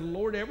him and said,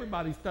 "Lord,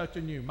 everybody's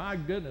touching you. My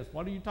goodness,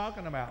 what are you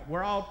talking about?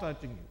 We're all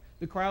touching you."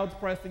 The crowd's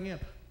pressing in.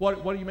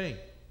 What do you mean?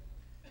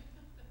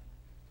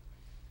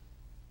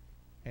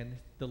 And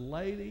the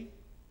lady...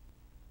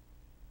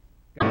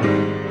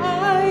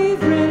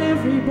 I've read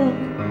every book,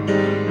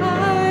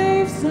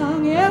 I've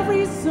sung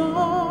every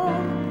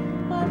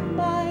song. My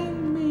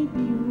mind may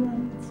be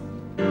right,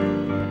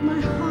 but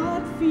my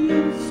heart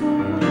feels so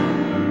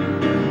wrong.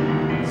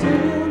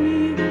 Tell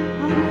me,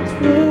 how much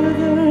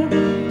further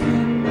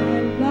can my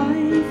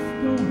life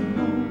go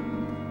on?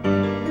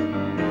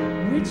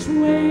 Which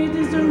way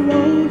does the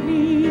road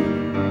lead?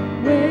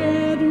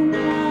 Where do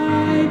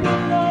I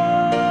belong?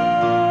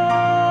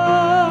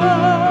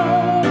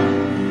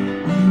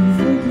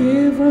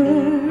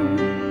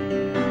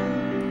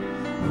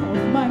 Of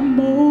my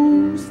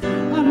most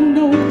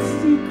unknown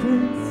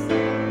secrets,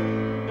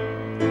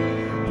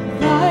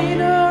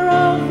 provider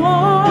of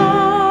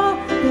all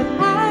that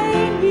I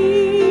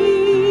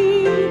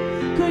need.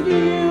 Could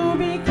you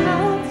be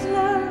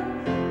counselor,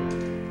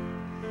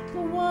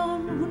 the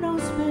one who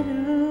knows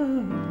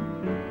better?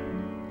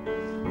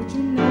 Would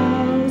you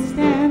now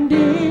stand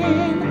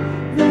in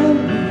the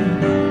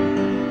lead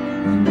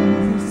when all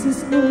this is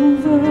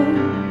over?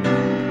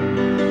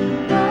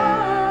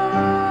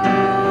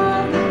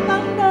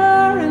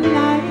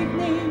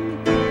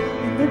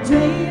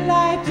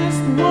 Daylight,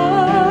 just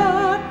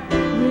what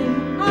will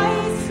I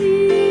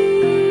see?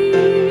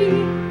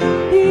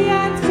 The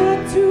answer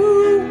to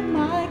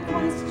my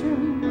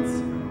questions,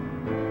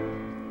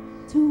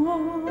 to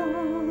all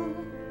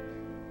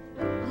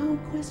our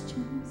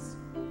questions.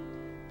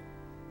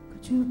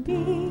 Could you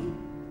be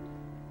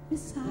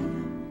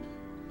Messiah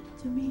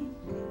to me?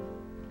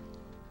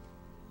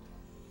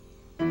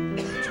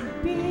 Could you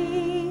be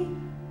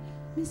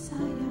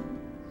Messiah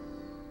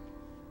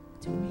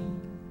to me?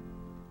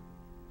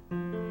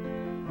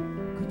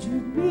 Could you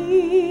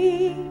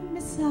be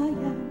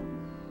Messiah?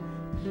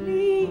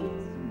 Please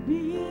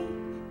be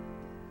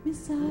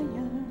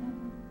Messiah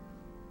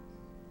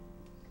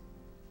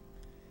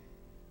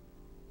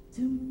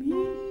to me.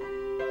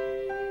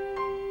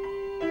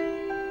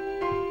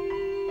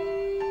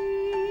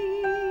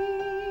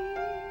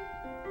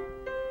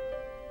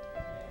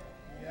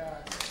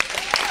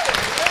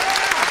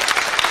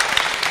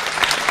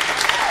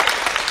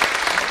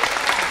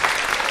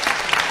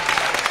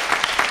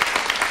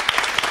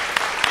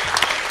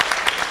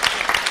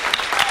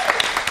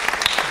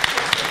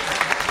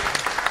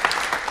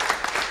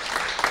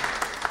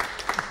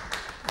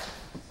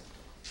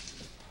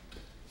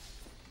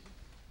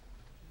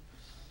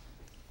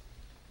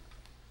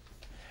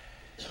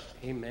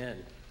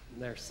 Amen.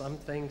 There are some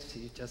things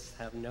you just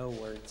have no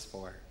words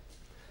for.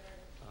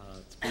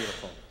 It's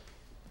beautiful.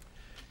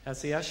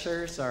 As the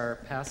ushers are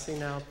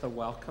passing out the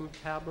welcome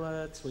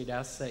tablets, we'd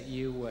ask that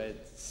you would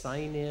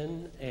sign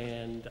in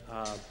and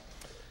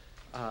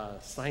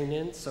sign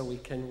in so we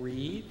can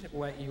read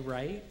what you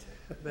write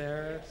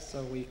there,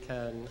 so we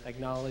can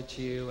acknowledge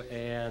you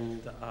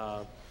and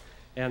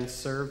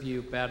serve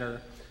you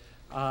better.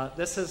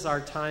 This is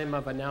our time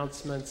of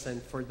announcements,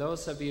 and for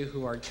those of you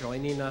who are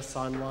joining us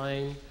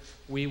online,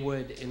 we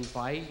would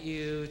invite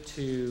you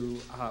to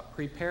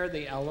prepare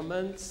the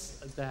elements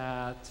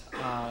that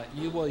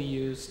you will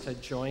use to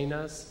join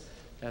us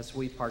as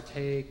we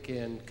partake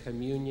in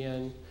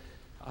communion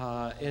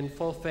in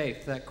full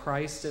faith that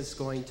Christ is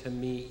going to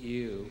meet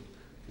you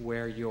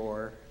where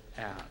you're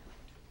at.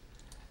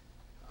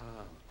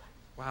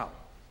 Wow,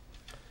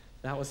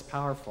 that was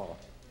powerful.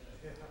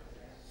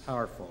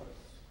 Powerful.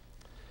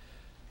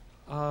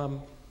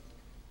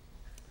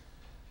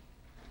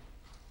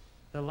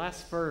 The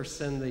last verse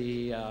in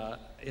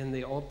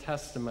the Old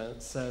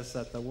Testament says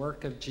that the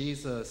work of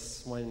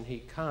Jesus when he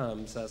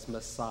comes as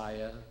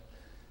Messiah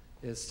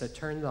is to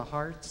turn the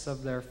hearts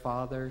of their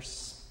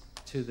fathers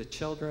to the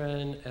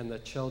children and the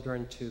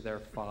children to their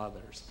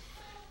fathers.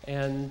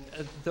 And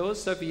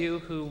those of you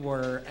who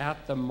were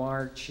at the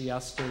march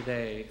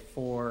yesterday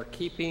for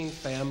keeping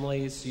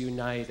families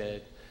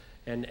united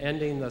and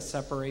ending the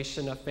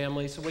separation of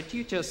families, would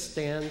you just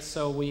stand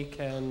so we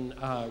can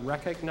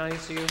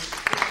recognize you?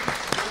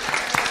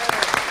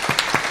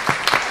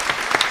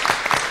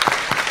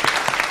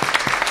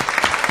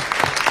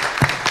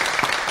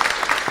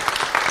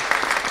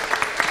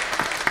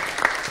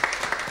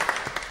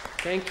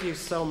 Thank you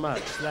so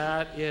much.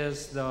 That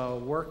is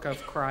the work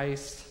of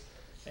Christ,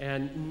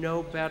 and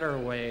no better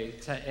way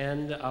to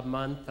end a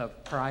month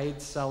of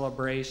Pride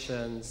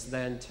celebrations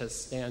than to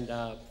stand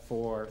up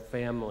for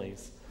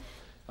families.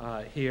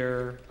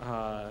 here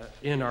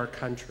in our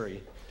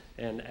country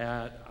and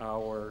at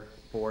our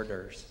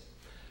borders.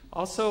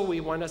 Also,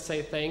 we want to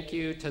say thank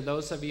you to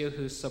those of you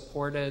who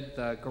supported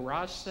the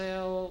garage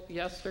sale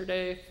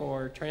yesterday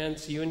for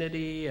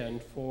TransUnity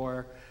and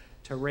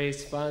to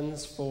raise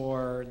funds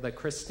for the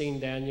Christine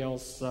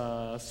Daniels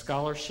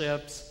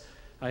scholarships.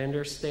 I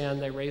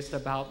understand they raised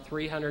about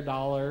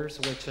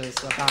 $300, which is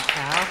about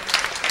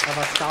half of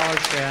a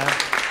scholarship.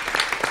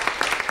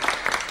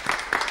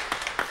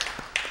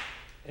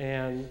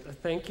 And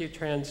thank you,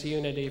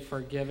 TransUnity,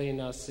 for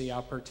giving us the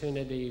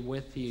opportunity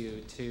with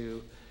you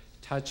to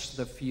touch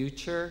the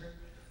future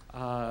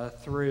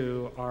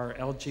through our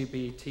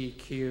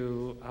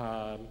LGBTQ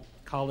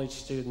college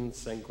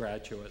students and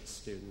graduate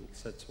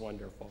students. It's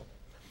wonderful.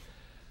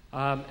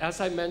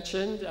 As I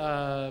mentioned,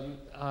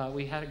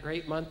 we had a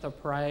great month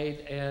of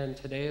Pride, and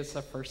today is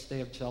the first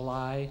day of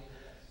July.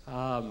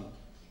 In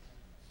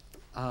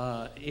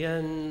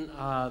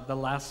the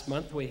last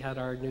month, we had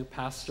our new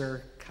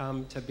pastor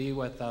come to be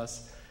with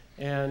us,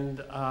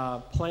 and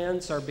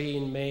plans are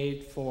being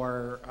made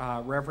for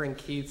Reverend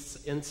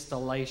Keith's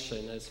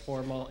installation, his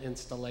formal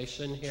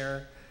installation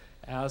here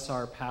as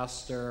our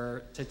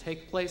pastor, to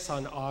take place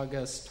on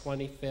August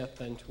 25th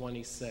and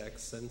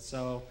 26th. And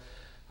so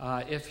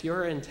if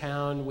you're in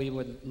town, we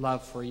would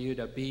love for you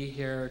to be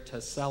here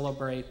to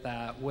celebrate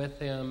that with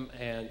him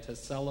and to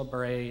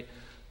celebrate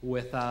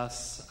with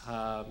us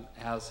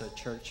as a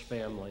church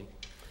family.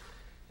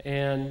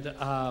 And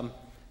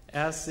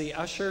as the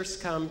ushers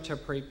come to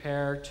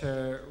prepare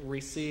to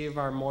receive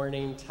our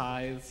morning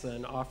tithes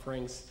and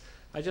offerings,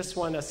 I just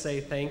want to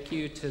say thank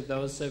you to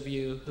those of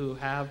you who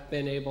have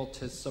been able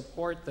to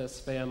support this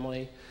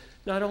family,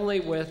 not only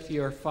with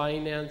your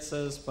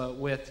finances, but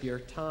with your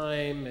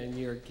time and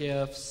your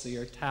gifts,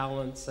 your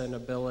talents and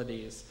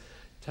abilities,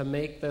 to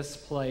make this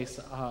place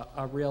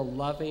a real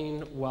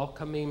loving,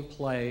 welcoming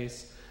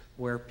place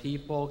where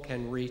people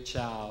can reach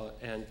out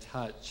and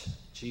touch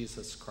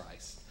Jesus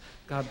Christ.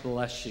 God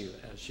bless you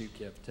as you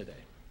give today.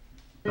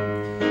 Our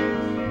strong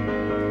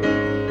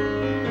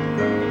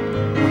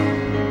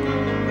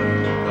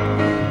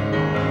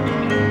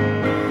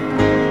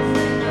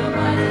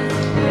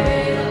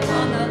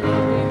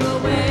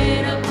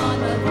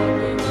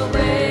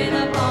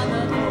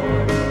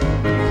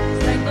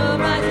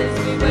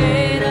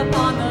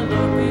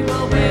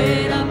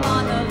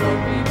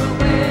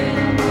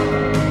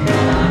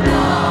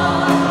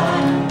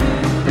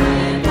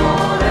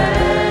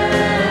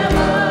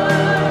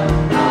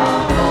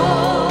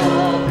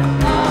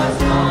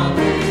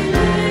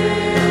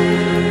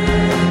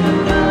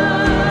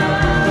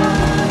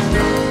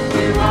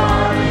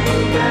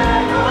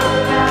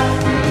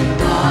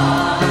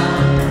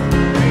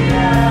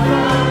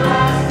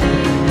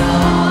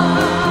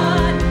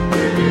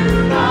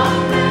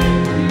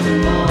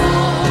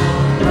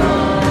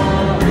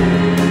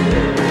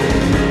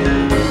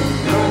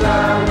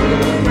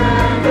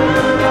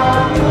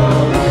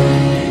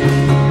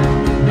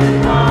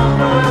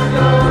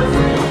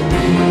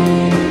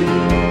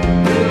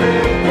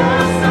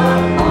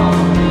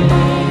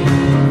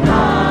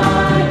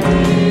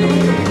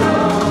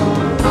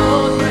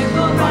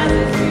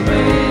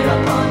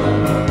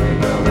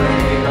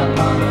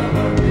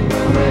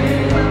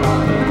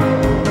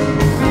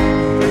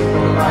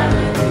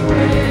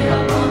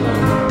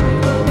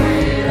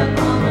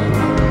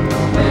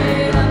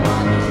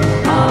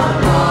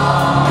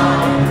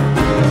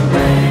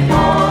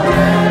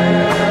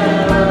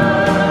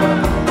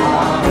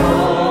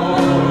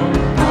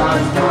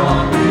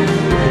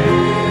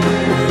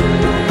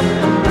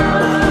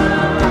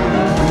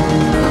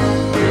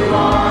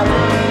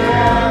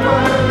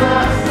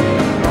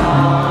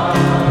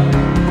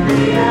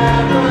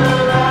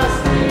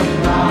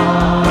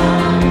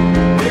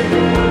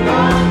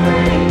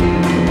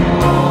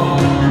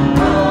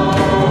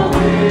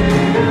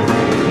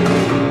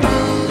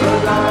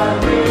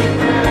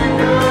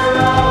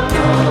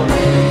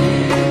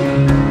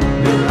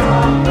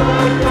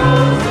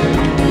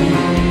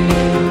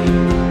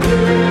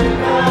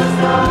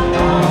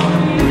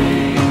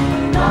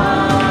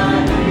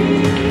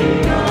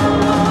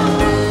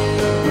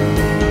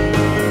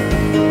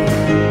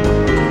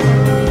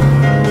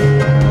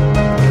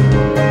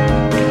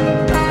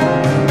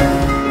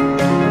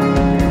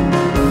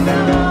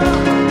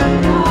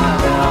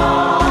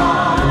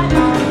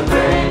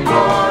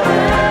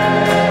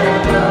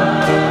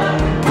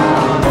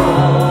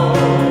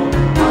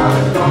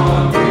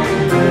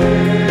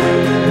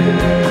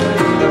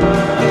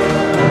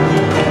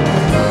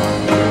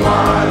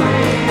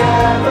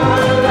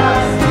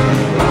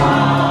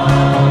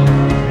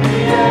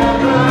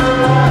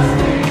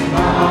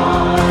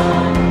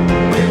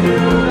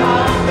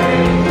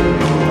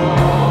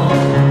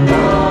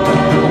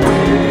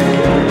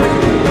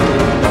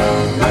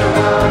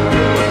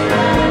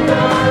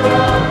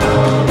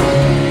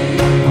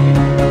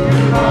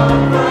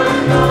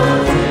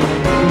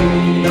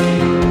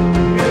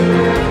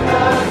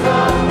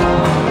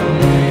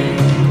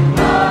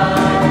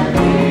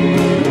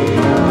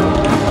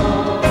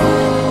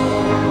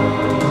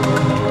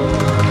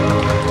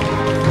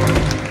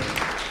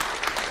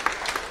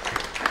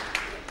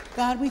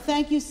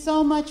thank you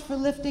so much for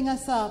lifting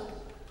us up.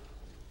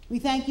 We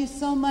thank you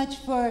so much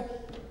for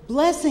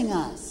blessing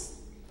us,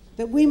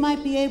 that we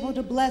might be able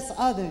to bless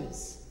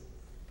others.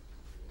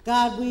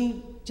 God,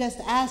 we just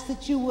ask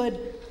that you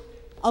would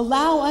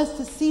allow us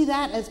to see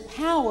that as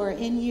power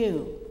in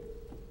you,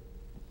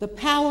 the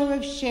power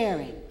of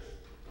sharing.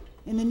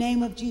 In the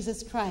name of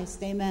Jesus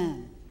Christ,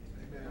 amen.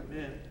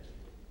 Amen.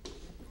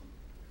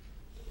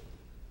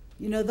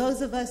 You know,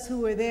 those of us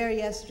who were there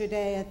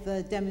yesterday at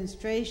the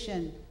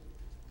demonstration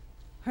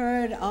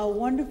heard a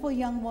wonderful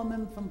young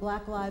woman from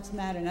Black Lives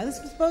Matter. Now, this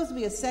was supposed to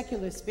be a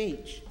secular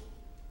speech,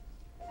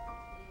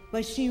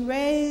 but she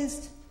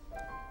raised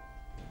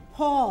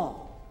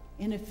Paul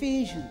in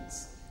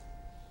Ephesians,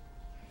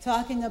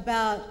 talking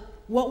about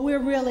what we're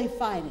really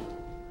fighting.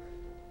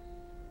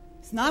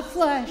 It's not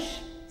flesh.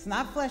 It's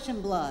not flesh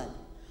and blood.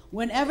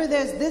 Whenever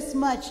there's this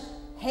much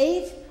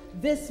hate,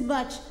 this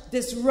much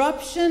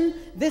disruption,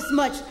 this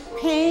much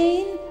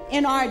pain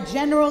in our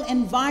general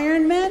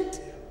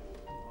environment,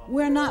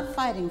 we're not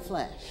fighting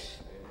flesh.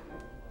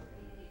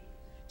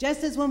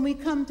 Just as when we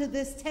come to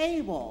this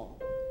table,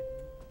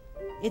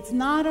 it's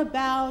not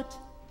about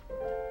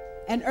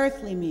an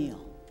earthly meal.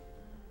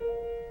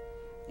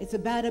 It's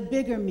about a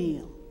bigger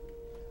meal.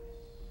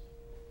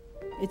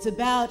 It's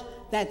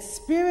about that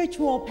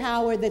spiritual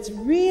power that's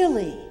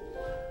really,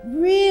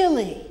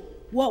 really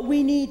what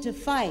we need to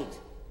fight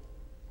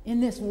in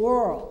this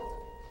world.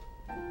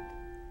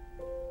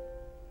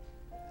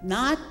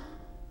 Not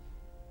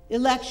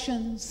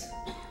elections,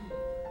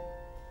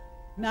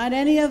 not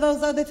any of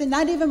those other things,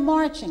 not even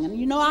marching. And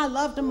you know I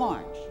love to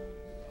march.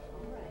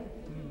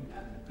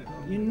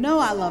 You know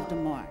I love to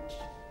march.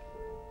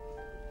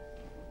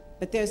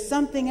 But there's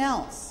something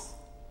else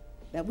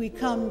that we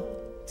come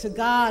to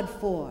God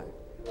for,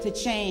 to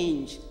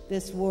change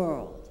this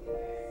world.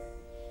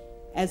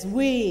 As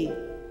we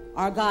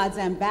are God's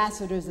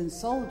ambassadors and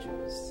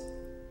soldiers.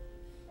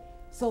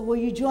 So will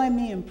you join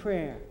me in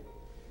prayer?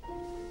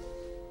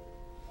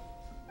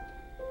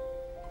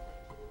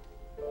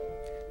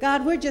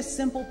 God, we're just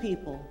simple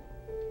people.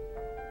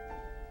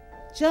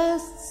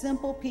 Just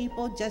simple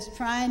people, just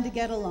trying to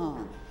get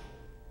along.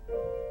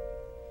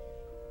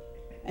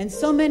 And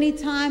so many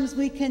times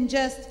we can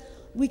just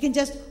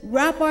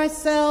wrap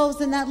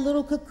ourselves in that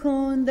little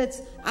cocoon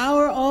that's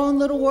our own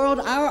little world,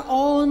 our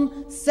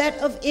own set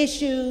of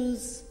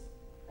issues,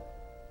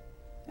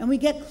 and we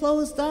get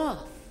closed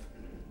off.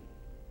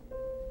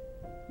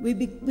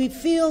 We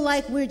feel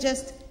like we're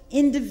just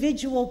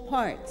individual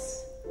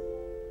parts,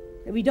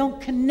 that we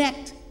don't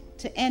connect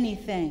to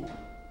anything.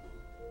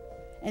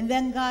 And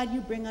then, God,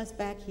 you bring us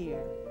back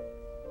here.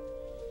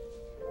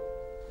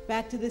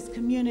 Back to this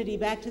community,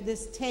 back to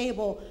this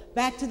table,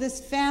 back to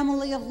this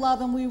family of love,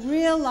 and we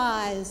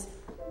realize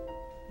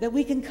that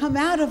we can come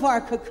out of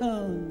our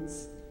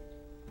cocoons,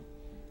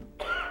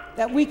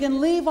 that we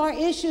can leave our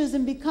issues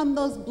and become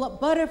those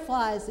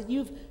butterflies that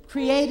you've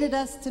created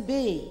us to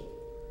be,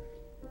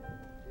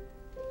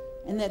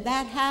 and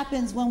that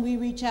happens when we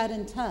reach out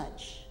and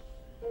touch.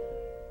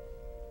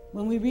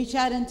 When we reach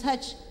out and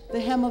touch the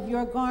hem of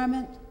your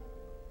garment,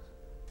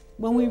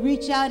 when we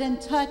reach out and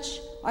touch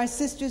our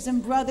sisters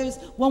and brothers,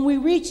 when we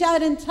reach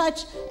out and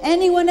touch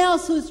anyone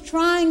else who's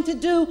trying to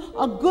do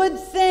a good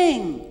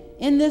thing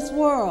in this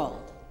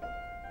world,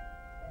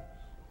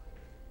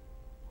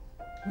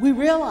 we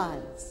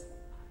realize,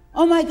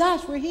 oh my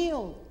gosh, we're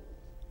healed.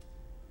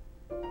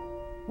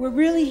 We're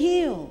really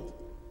healed.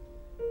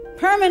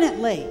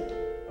 Permanently.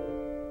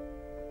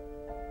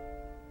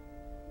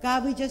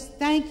 God, we just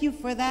thank you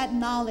for that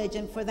knowledge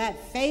and for that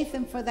faith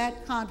and for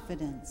that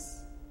confidence.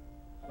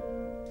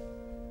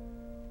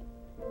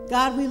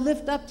 God, we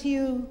lift up to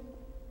you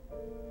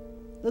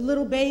the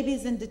little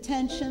babies in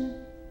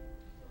detention.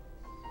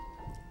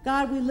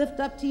 God, we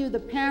lift up to you the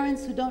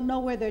parents who don't know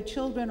where their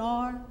children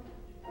are.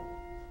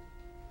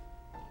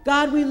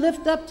 God, we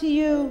lift up to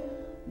you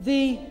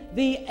the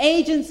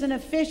agents and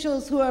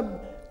officials who are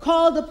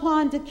called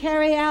upon to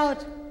carry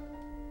out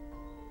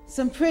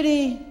some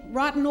pretty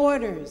rotten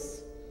orders.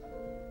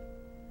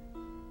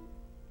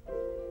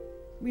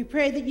 We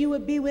pray that you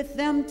would be with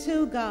them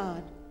too,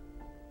 God.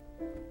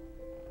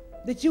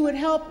 That you would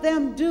help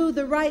them do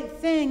the right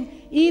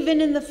thing, even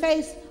in the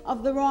face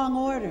of the wrong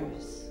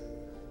orders.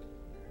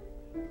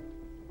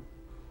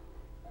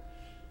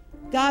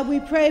 God, we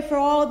pray for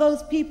all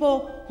those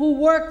people who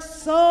work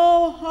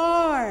so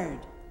hard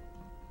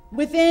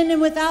within and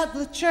without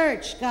the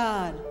church,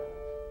 God.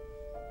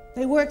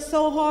 They work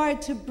so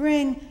hard to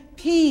bring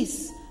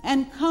peace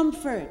and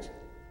comfort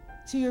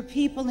to your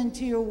people and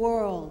to your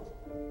world.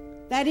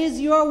 That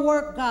is your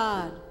work,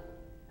 God.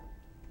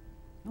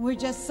 And we're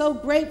just so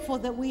grateful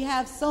that we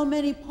have so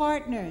many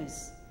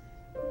partners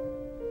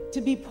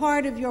to be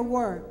part of your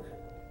work.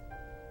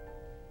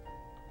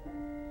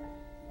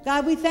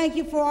 God, we thank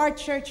you for our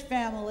church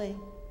family.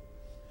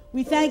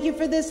 We thank you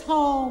for this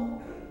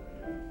home.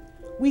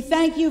 We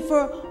thank you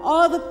for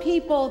all the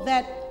people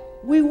that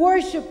we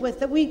worship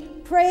with, that we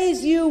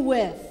praise you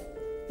with,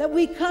 that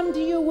we come to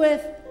you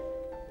with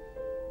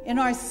in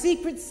our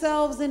secret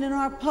selves and in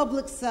our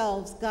public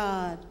selves,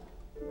 God.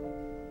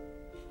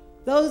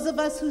 Those of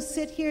us who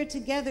sit here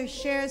together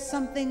share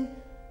something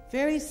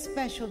very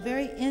special,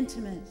 very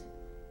intimate.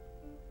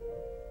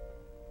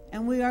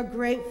 And we are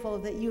grateful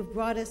that you've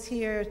brought us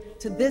here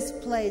to this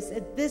place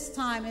at this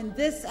time, in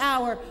this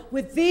hour,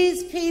 with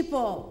these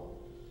people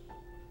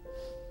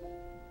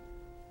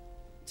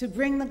to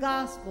bring the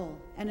gospel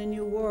and a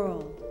new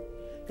world.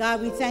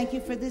 God, we thank you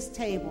for this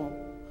table.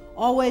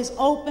 Always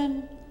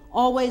open,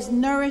 always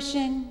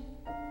nourishing,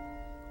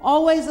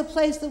 always a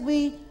place that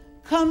we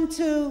come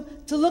to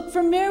look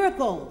for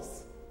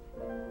miracles,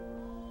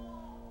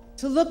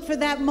 to look for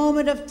that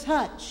moment of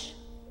touch.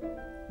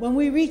 When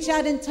we reach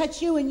out and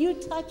touch you and you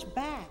touch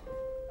back.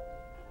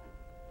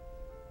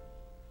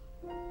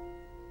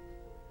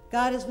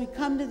 God, as we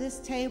come to this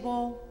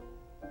table,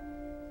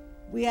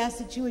 we ask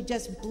that you would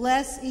just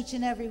bless each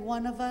and every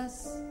one of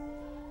us.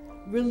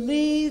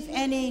 Relieve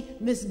any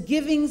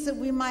misgivings that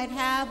we might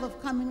have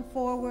of coming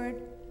forward.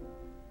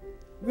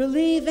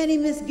 Relieve any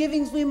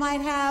misgivings we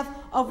might have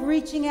of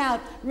reaching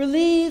out.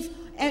 Relieve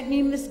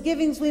any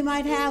misgivings we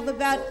might have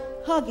about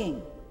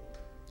hugging,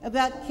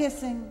 about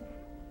kissing,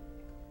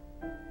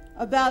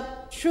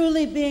 about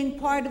truly being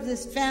part of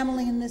this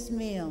family and this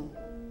meal.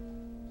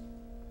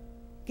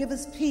 Give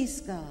us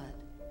peace, God.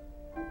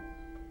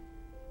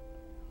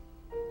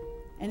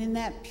 And in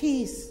that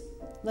peace,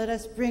 let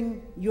us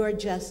bring your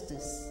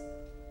justice.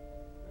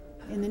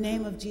 In the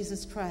name of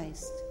Jesus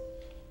Christ.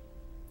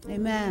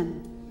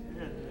 Amen.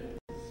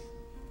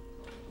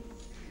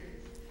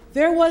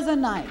 There was a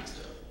night,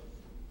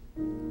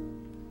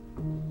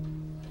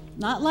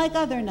 not like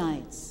other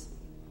nights.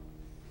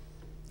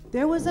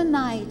 There was a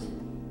night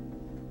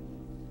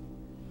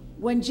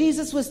when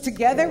Jesus was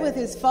together with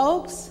his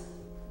folks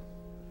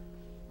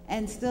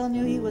and still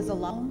knew he was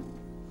alone.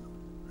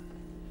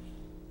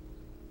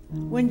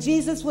 When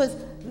Jesus was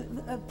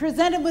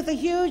presented with a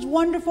huge,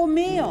 wonderful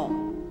meal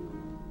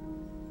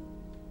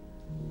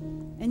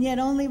and yet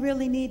only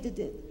really needed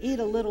to eat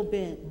a little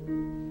bit.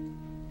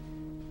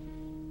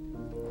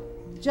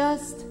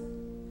 Just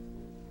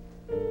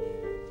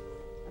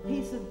a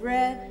piece of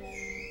bread,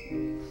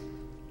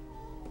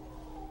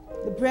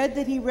 the bread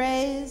that he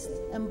raised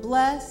and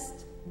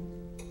blessed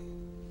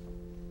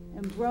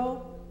and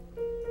broke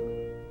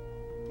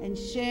and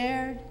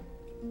shared,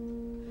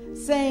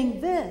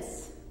 saying,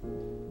 "This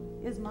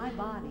is my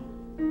body.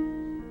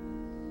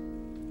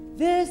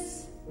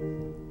 This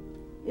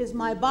is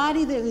my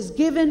body that is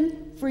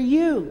given for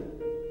you.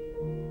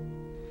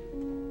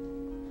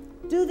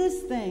 Do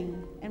this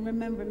thing and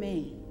remember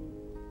me."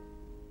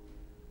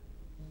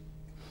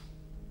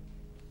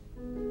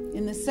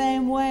 In the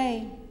same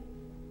way,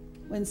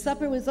 when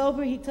supper was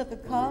over, he took a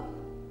cup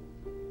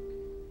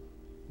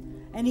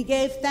and he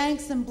gave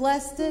thanks and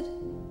blessed it,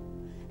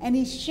 and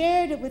he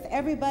shared it with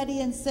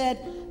everybody and said,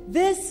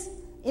 "This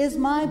is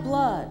my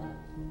blood.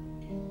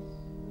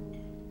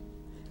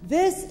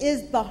 This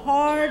is the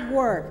hard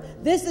work.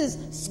 This is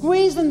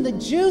squeezing the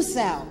juice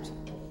out.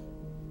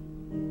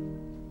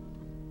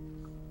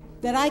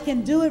 That I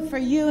can do it for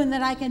you and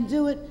that I can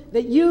do it,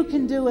 that you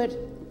can do it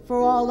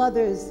for all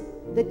others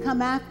that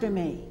come after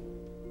me.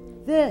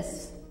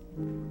 This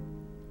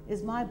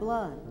is my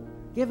blood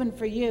given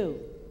for you."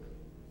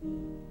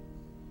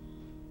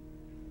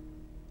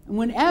 And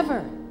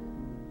whenever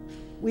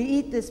we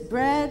eat this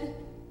bread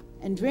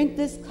and drink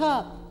this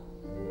cup,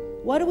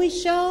 what do we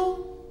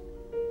show?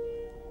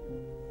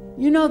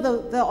 You know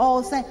the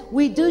old saying,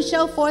 we do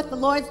show forth the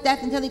Lord's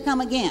death until he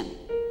come again.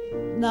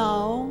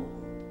 No,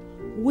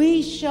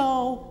 we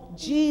show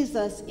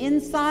Jesus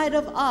inside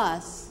of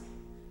us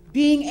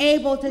being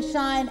able to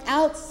shine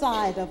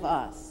outside of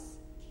us.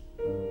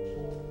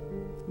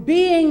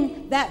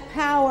 Being that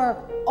power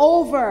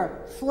over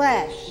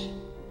flesh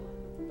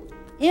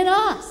in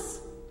us.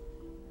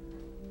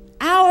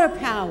 Our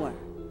power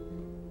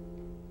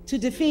to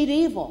defeat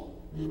evil.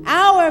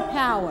 Our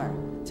power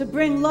to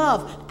bring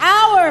love.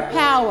 Our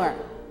power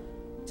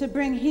to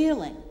bring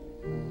healing.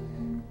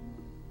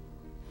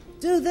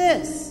 Do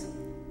this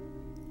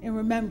in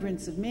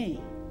remembrance of me.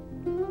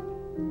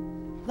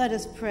 Let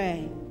us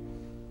pray.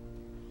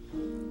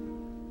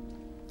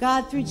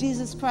 God, through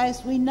Jesus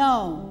Christ, we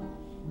know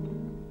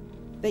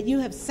that you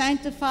have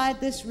sanctified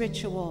this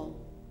ritual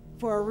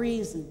for a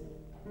reason.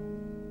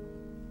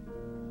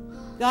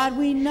 God,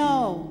 we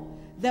know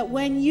that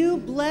when you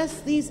bless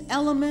these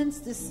elements,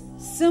 this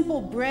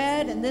simple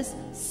bread and this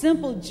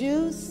simple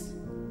juice,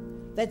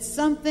 that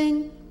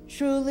something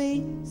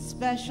truly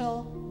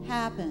special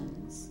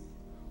happens.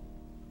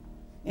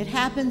 It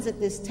happens at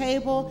this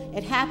table.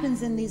 It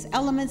happens in these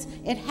elements.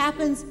 It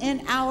happens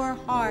in our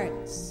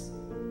hearts.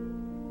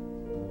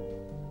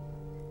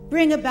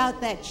 Bring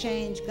about that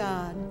change,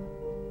 God.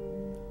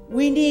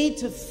 We need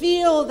to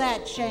feel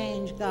that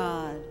change,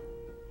 God.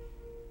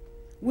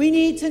 We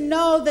need to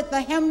know that the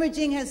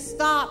hemorrhaging has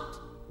stopped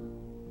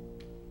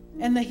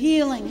and the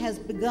healing has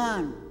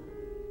begun.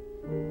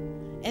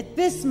 At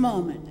this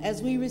moment,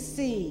 as we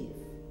receive,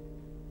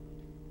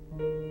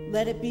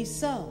 let it be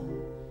so.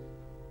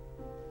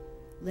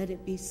 Let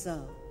it be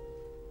so.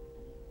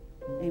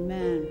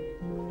 Amen.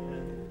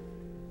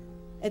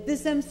 At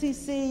this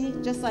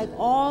MCC, just like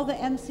all the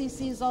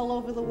MCCs all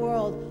over the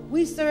world,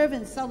 we serve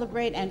and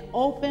celebrate an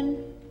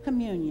open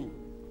communion.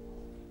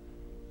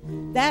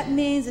 That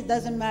means it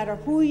doesn't matter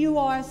who you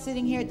are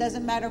sitting here, it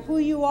doesn't matter who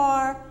you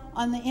are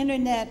on the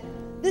internet,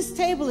 this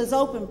table is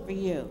open for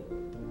you.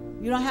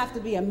 You don't have to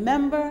be a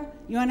member,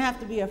 you don't have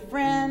to be a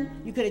friend,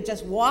 you could have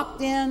just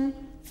walked in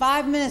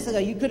 5 minutes ago,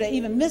 you could have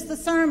even missed the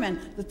sermon,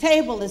 the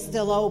table is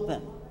still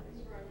open.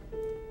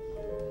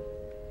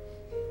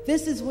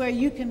 This is where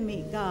you can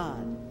meet God,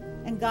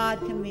 and God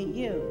can meet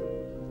you.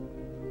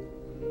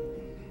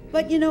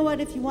 But you know what?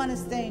 If you want to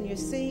stay in your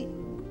seat,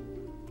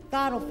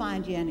 God will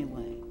find you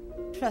anyway.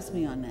 Trust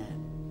me on that.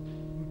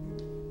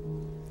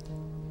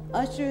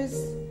 Ushers,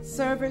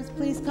 servers,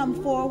 please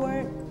come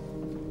forward.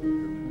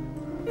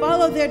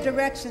 Follow their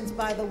directions,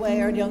 by the way,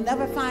 or you'll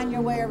never find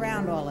your way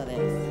around all of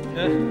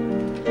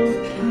this.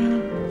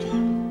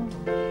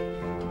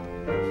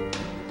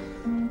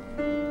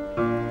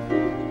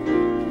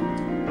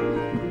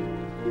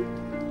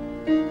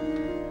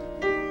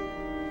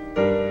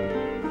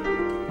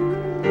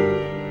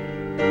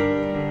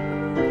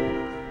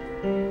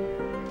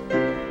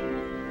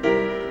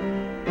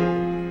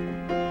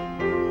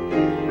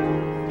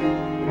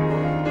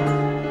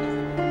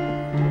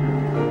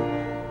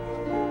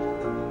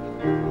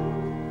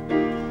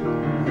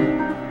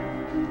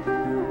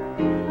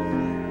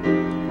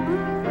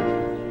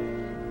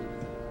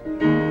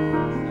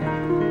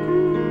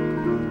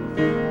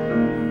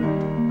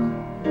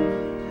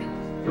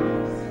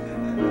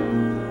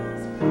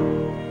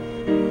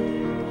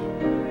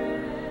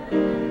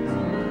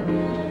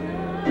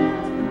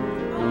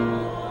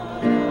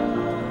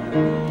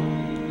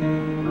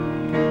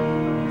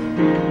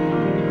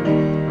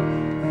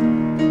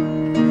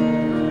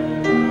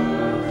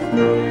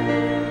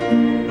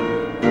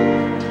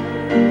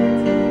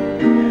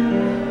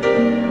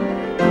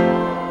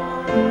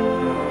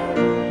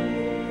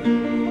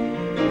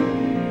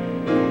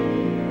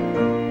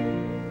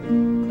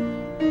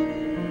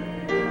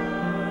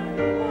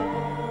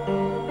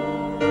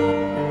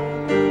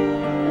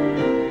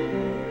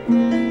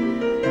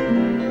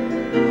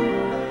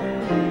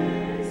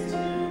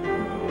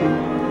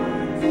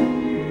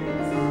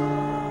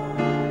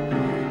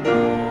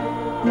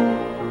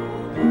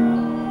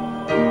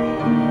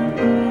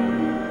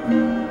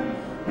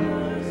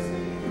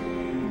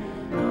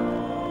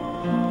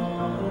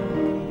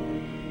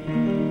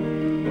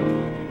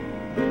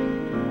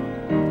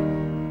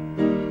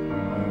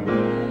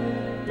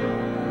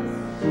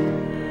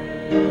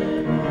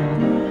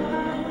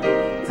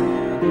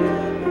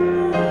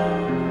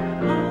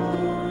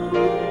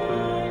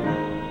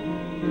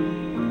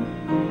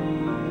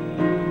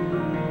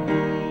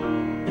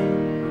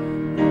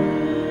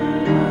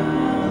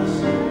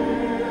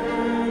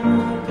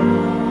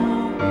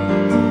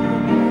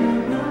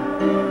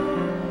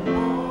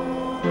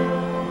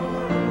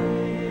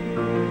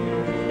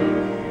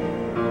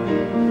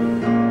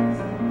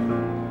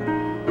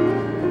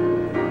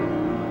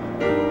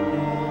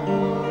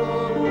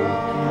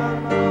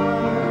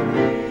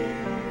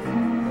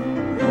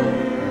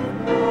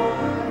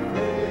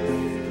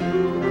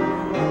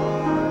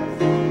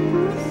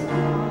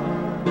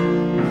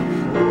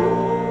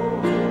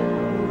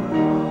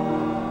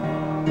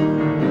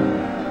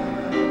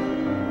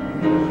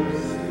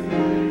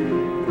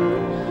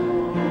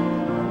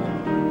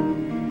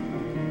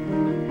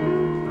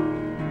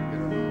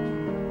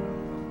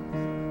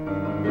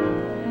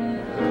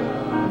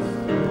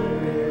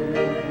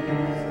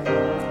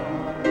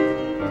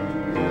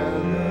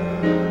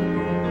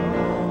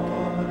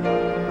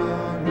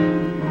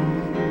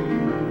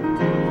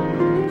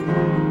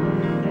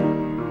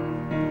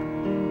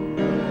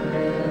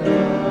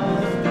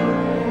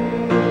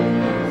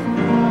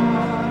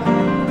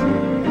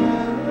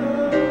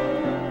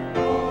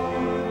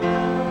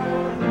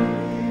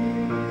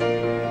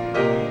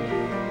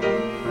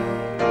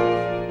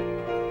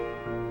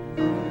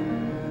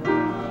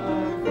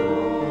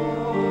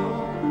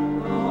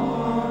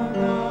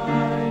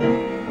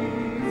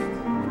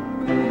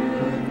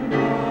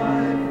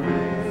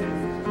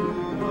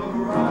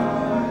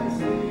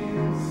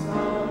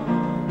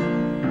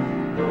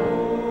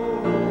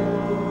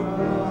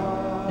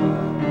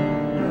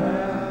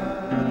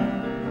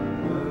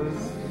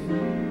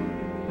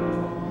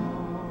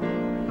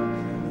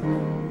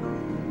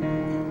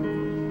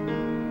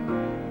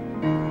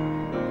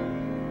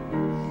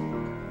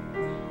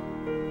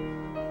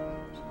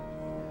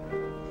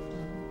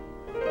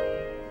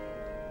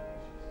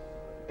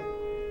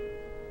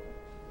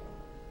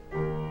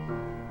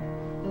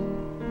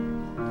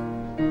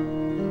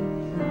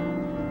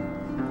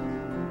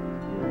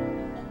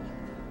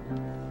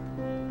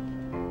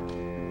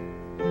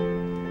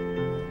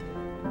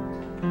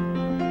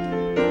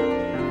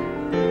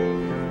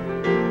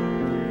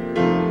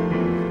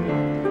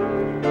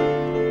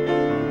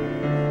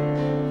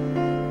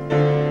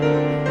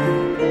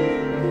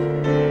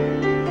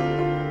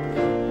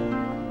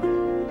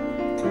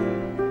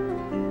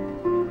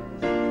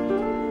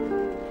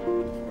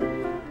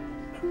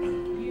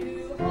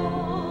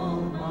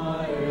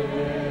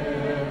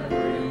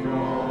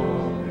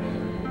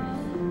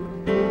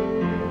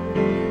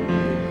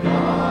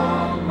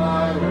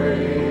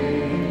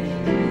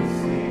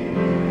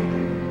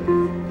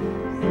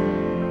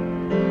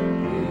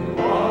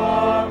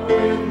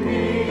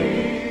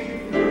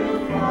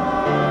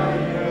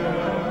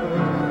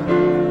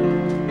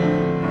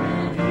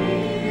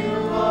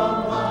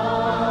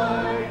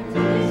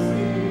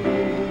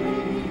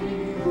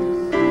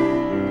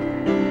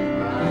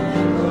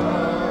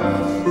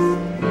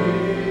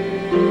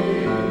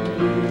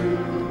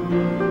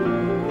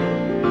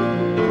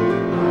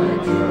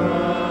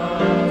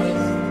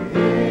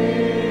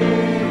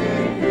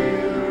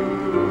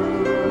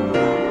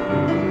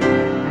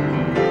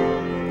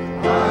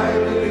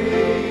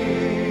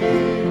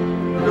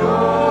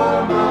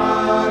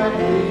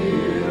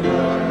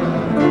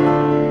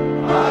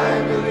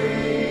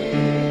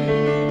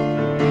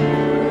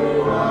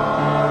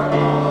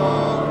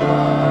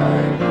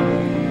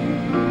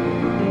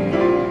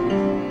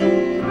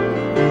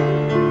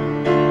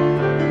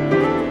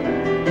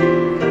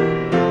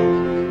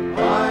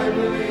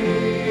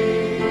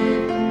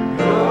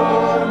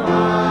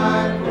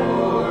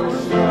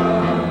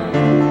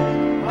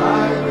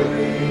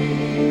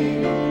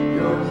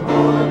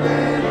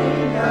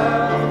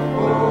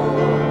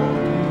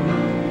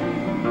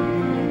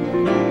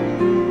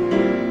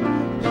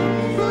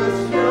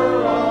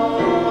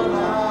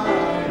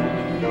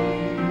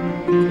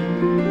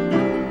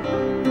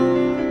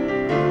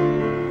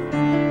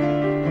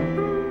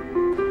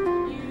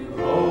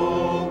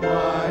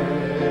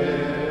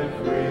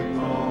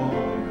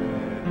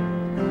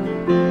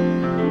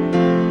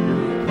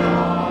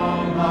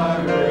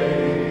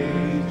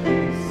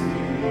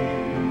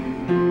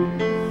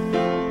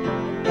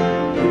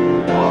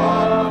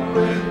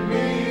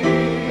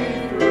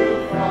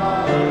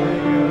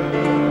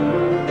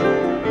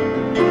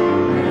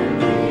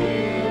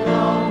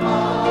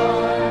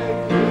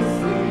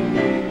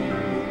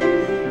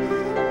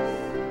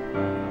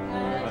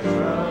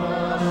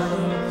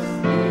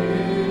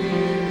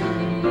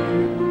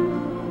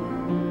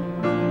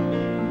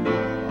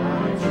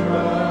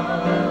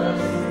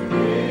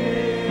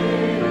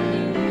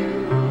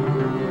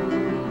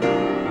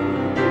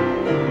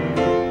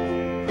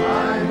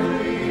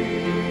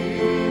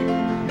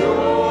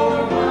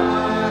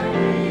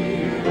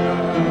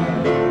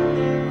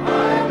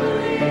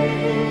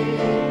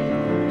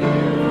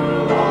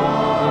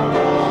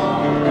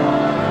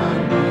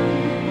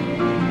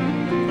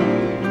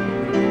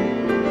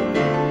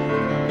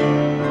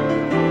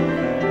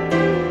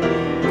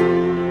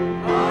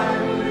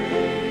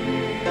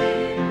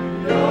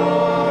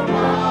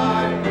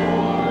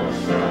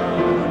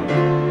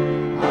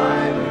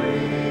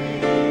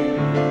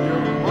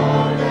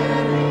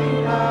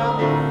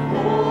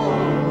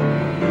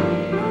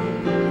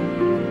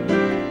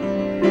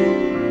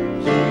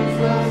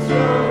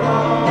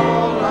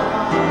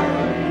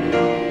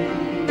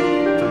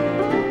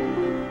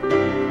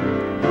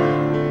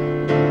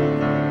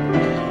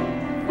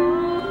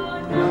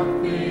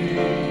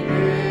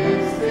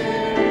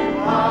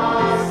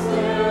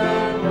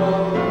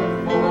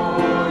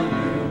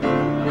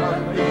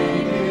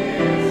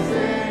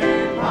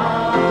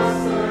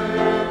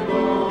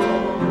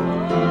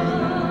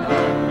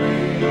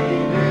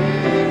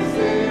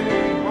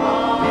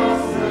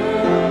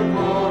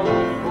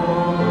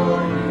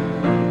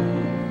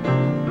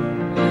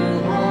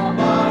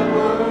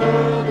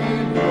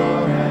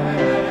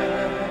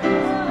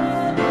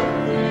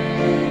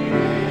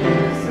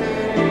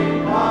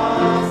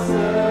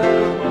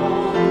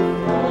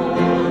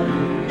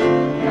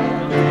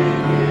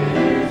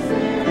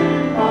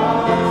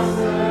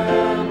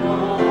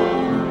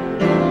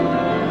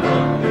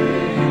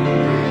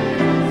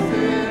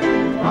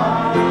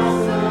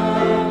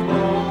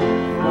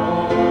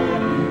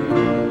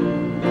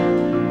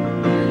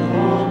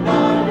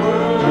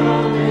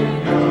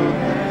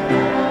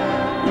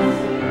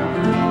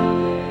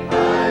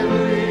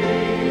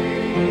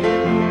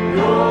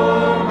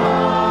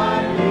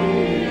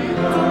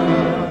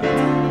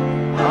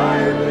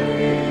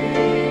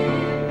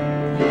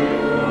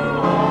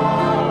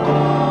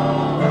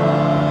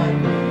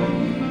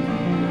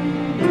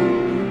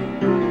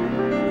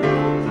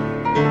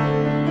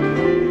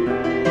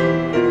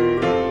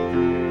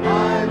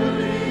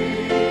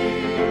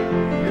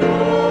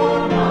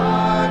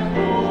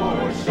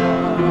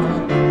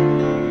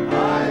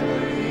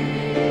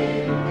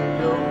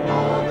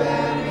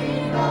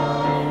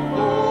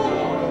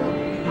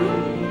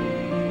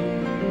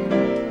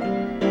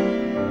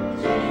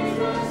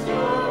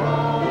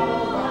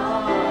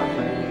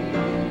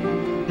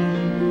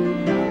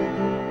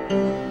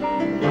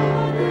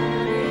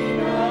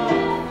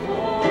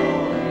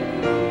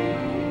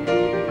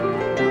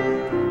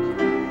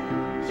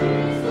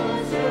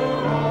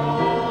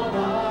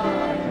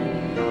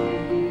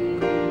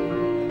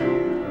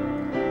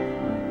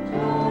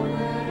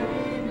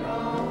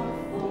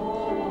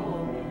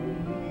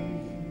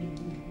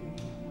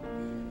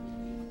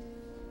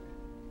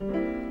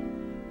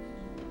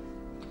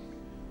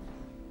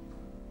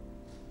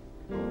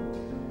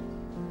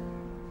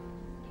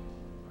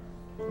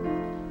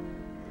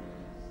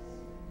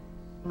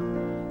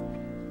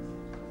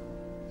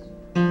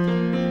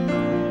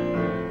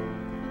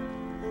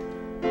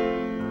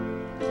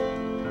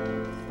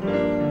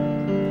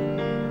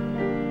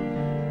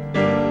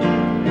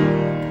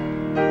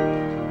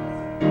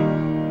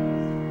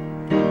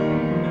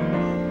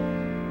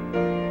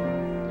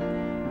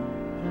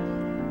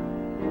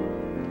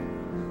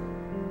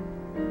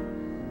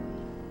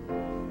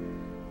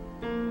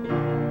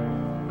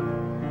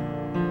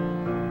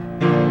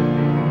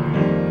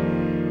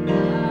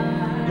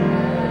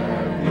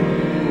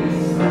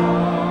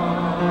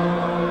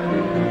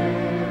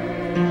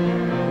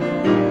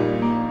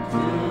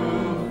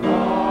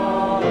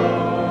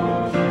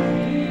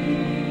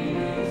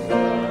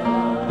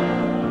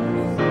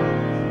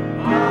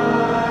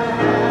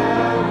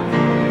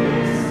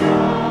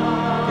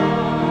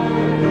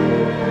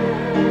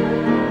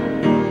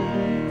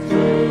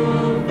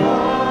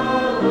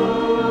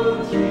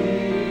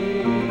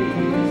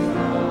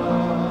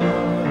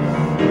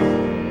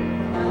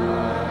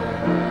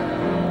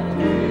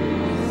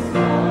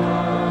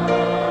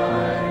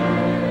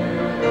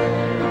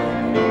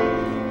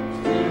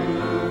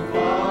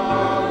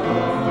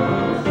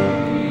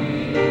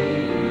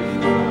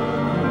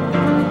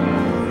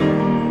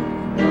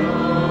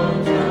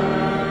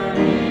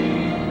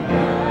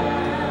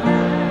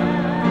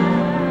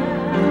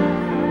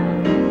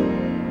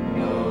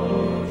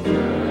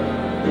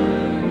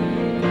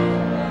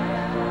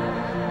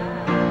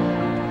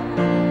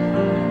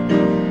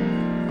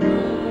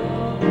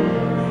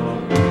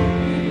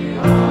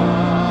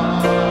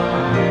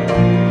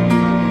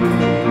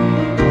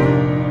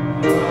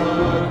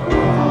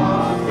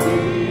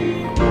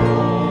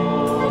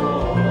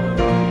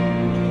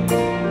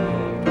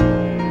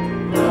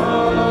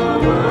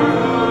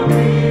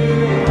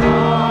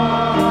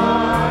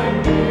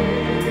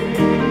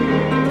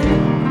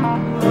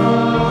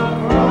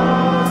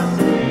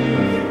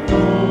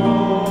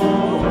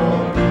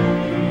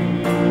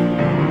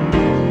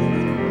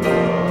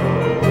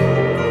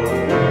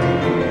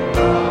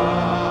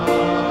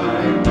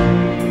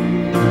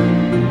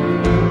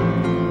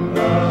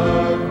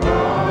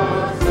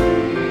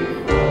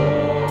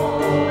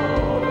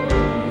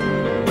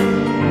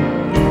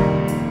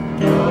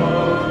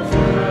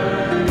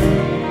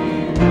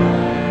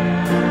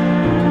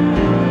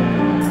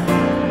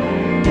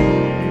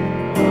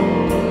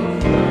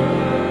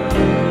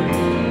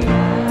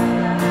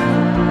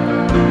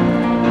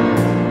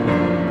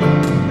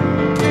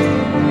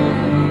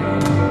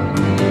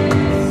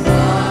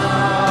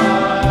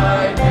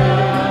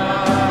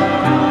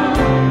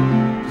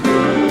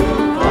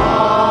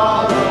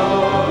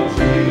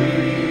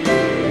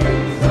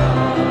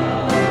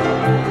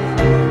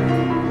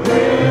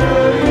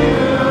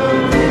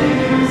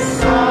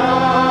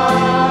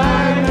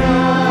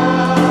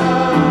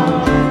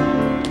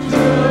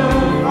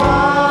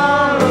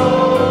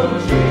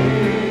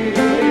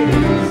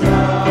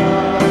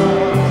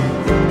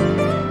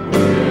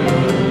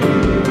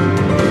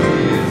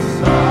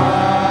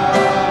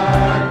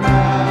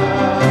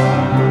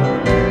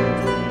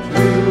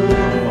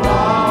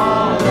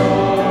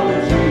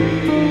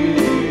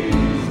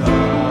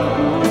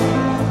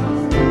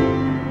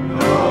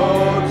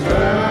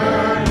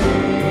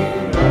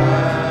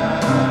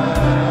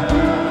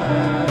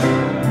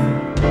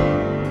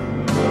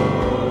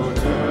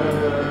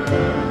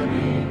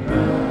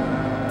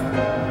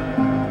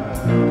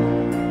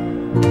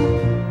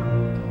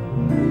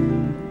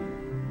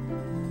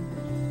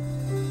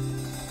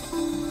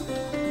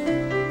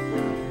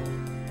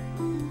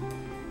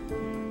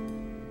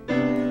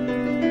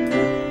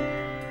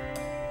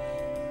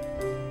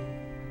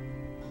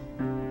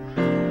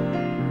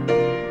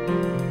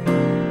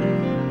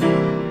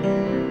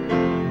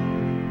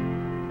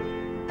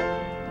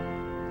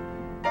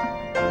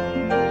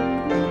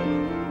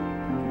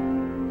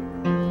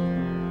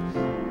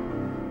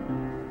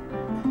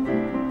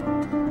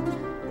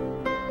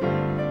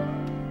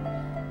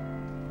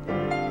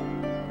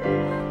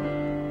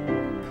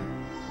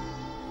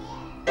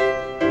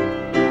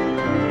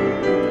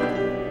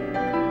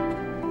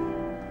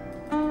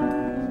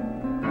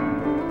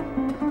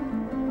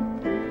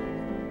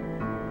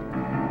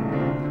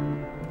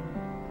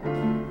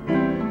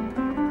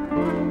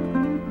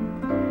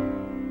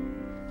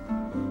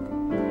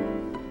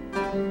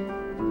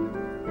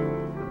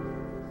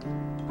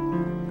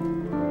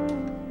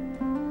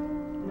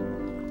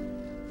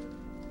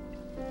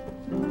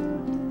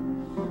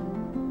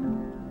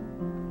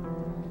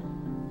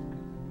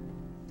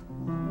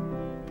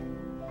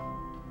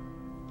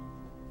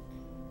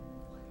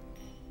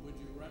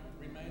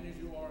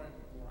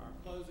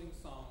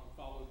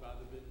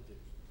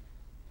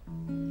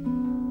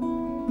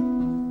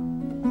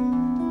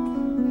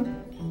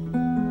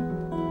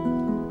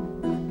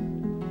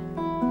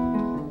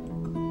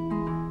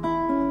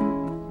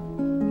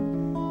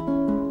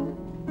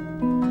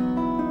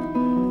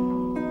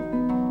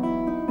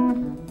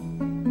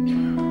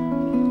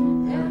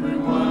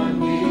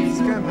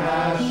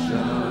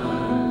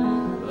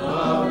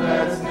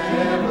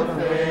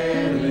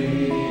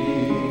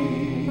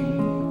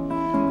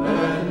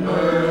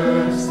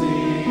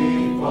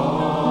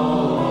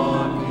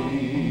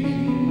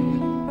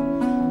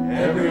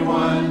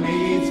 Everyone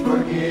needs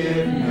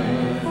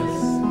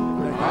forgiveness,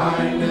 the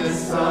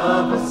kindness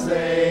of a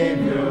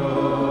Savior,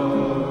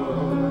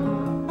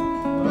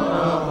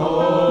 the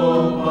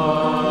hope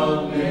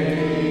of nations.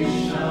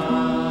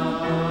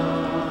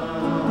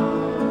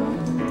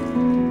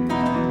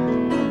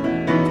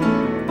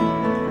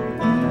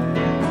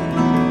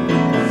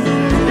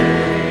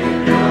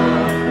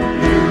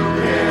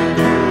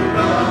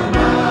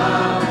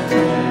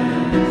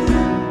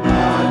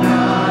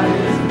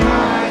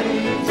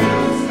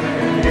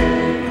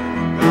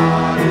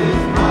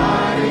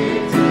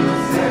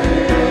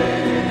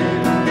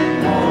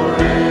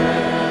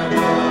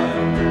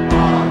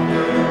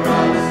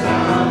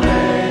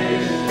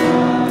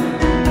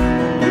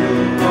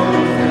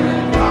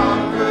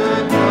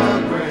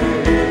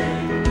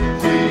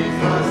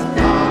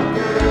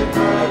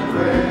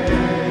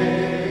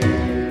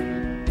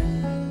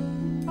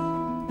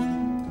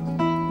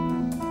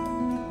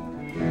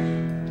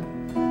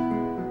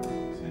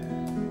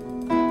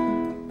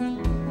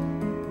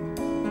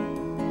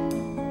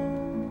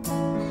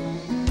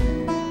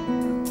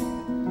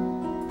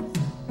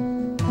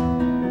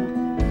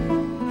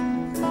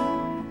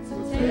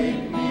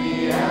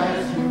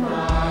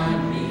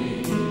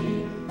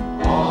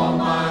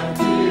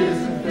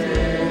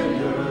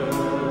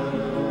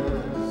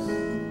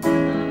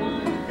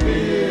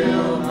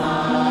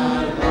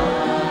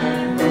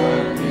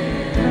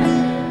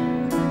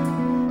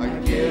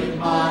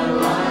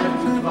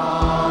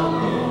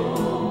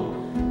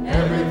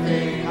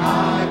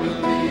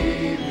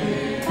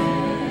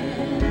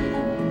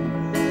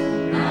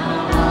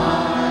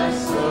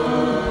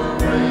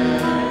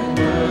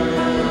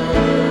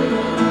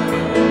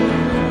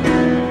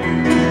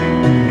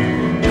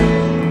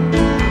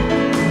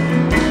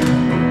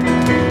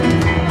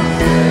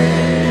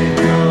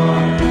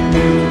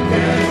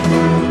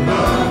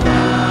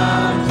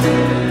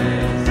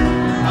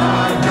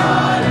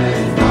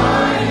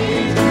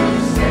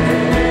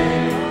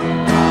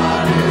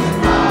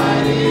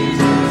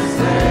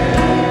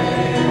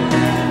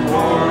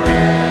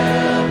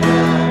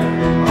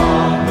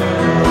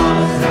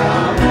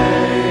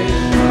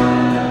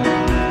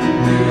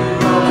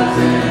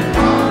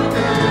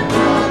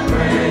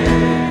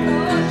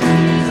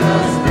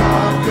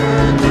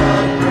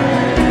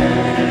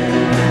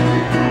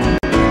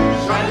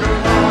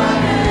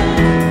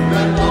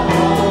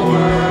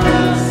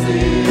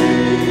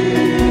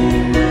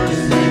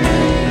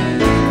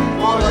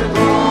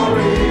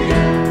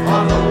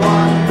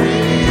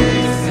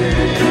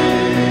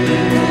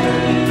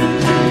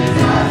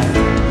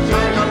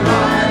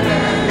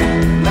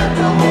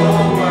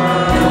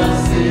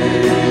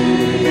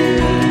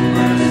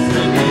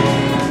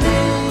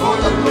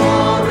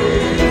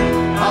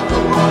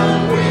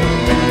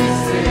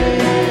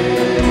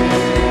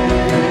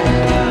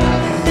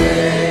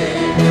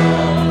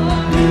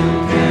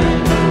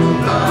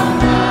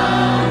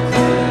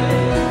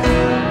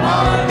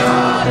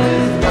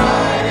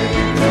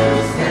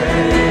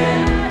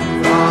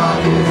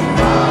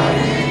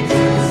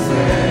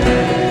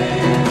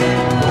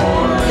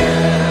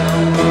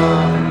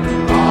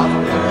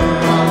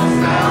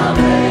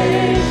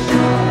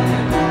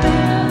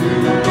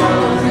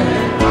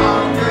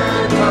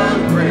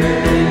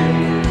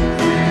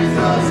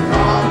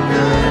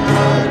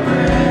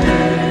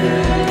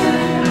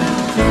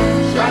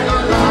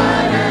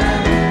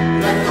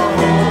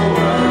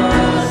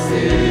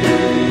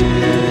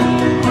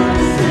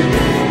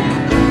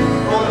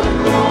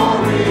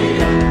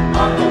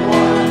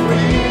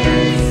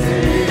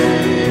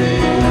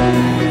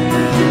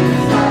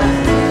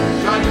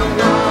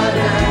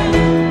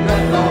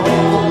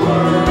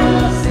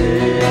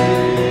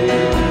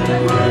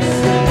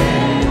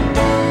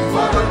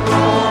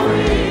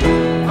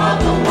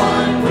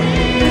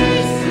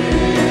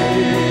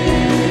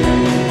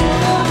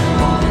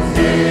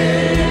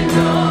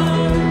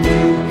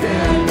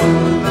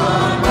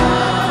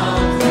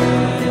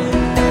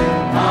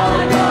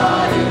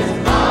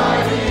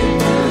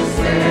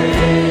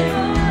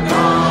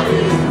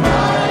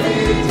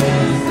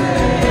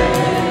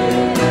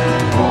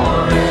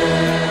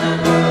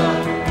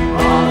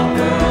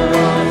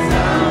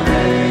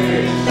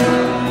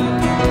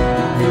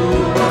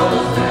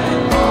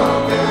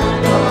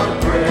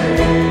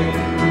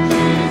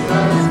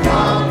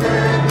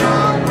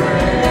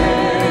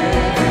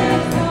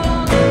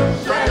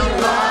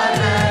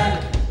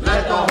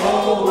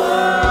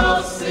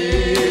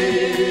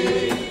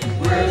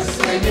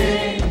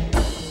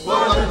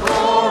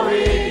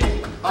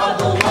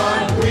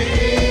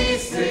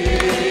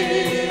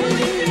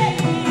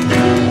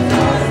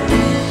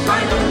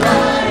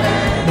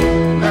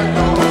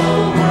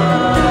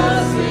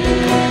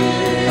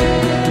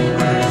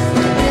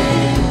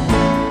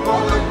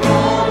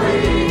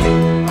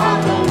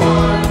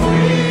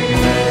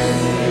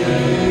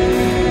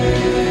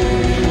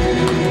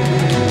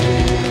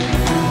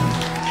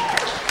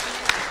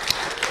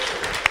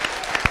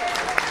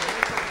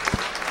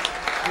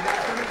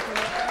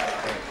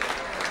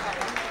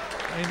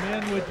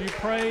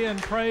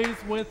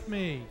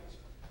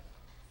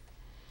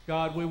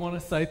 God, we want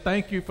to say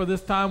thank you for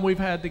this time we've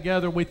had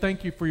together. We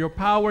thank you for your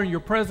power and your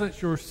presence,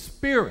 your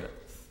spirit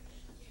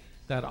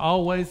that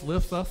always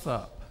lifts us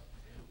up.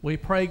 We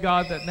pray,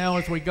 God, that now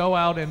as we go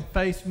out and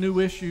face new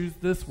issues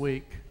this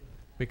week,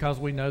 because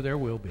we know there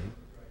will be,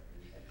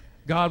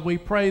 God, we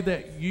pray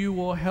that you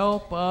will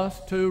help us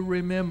to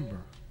remember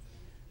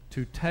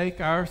to take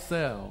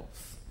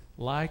ourselves,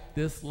 like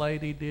this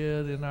lady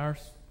did in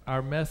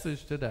our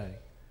message today,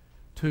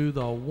 to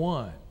the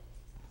one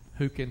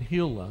who can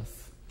heal us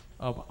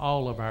of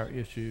all of our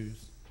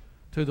issues,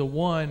 to the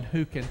one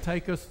who can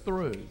take us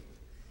through.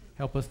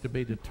 Help us to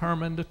be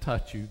determined to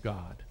touch you,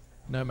 God,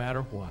 no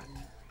matter what.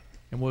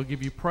 And we'll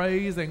give you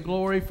praise and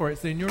glory, for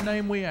it's in your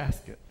name we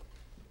ask it.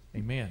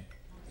 Amen.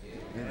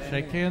 Amen.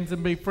 Shake hands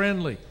and be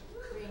friendly.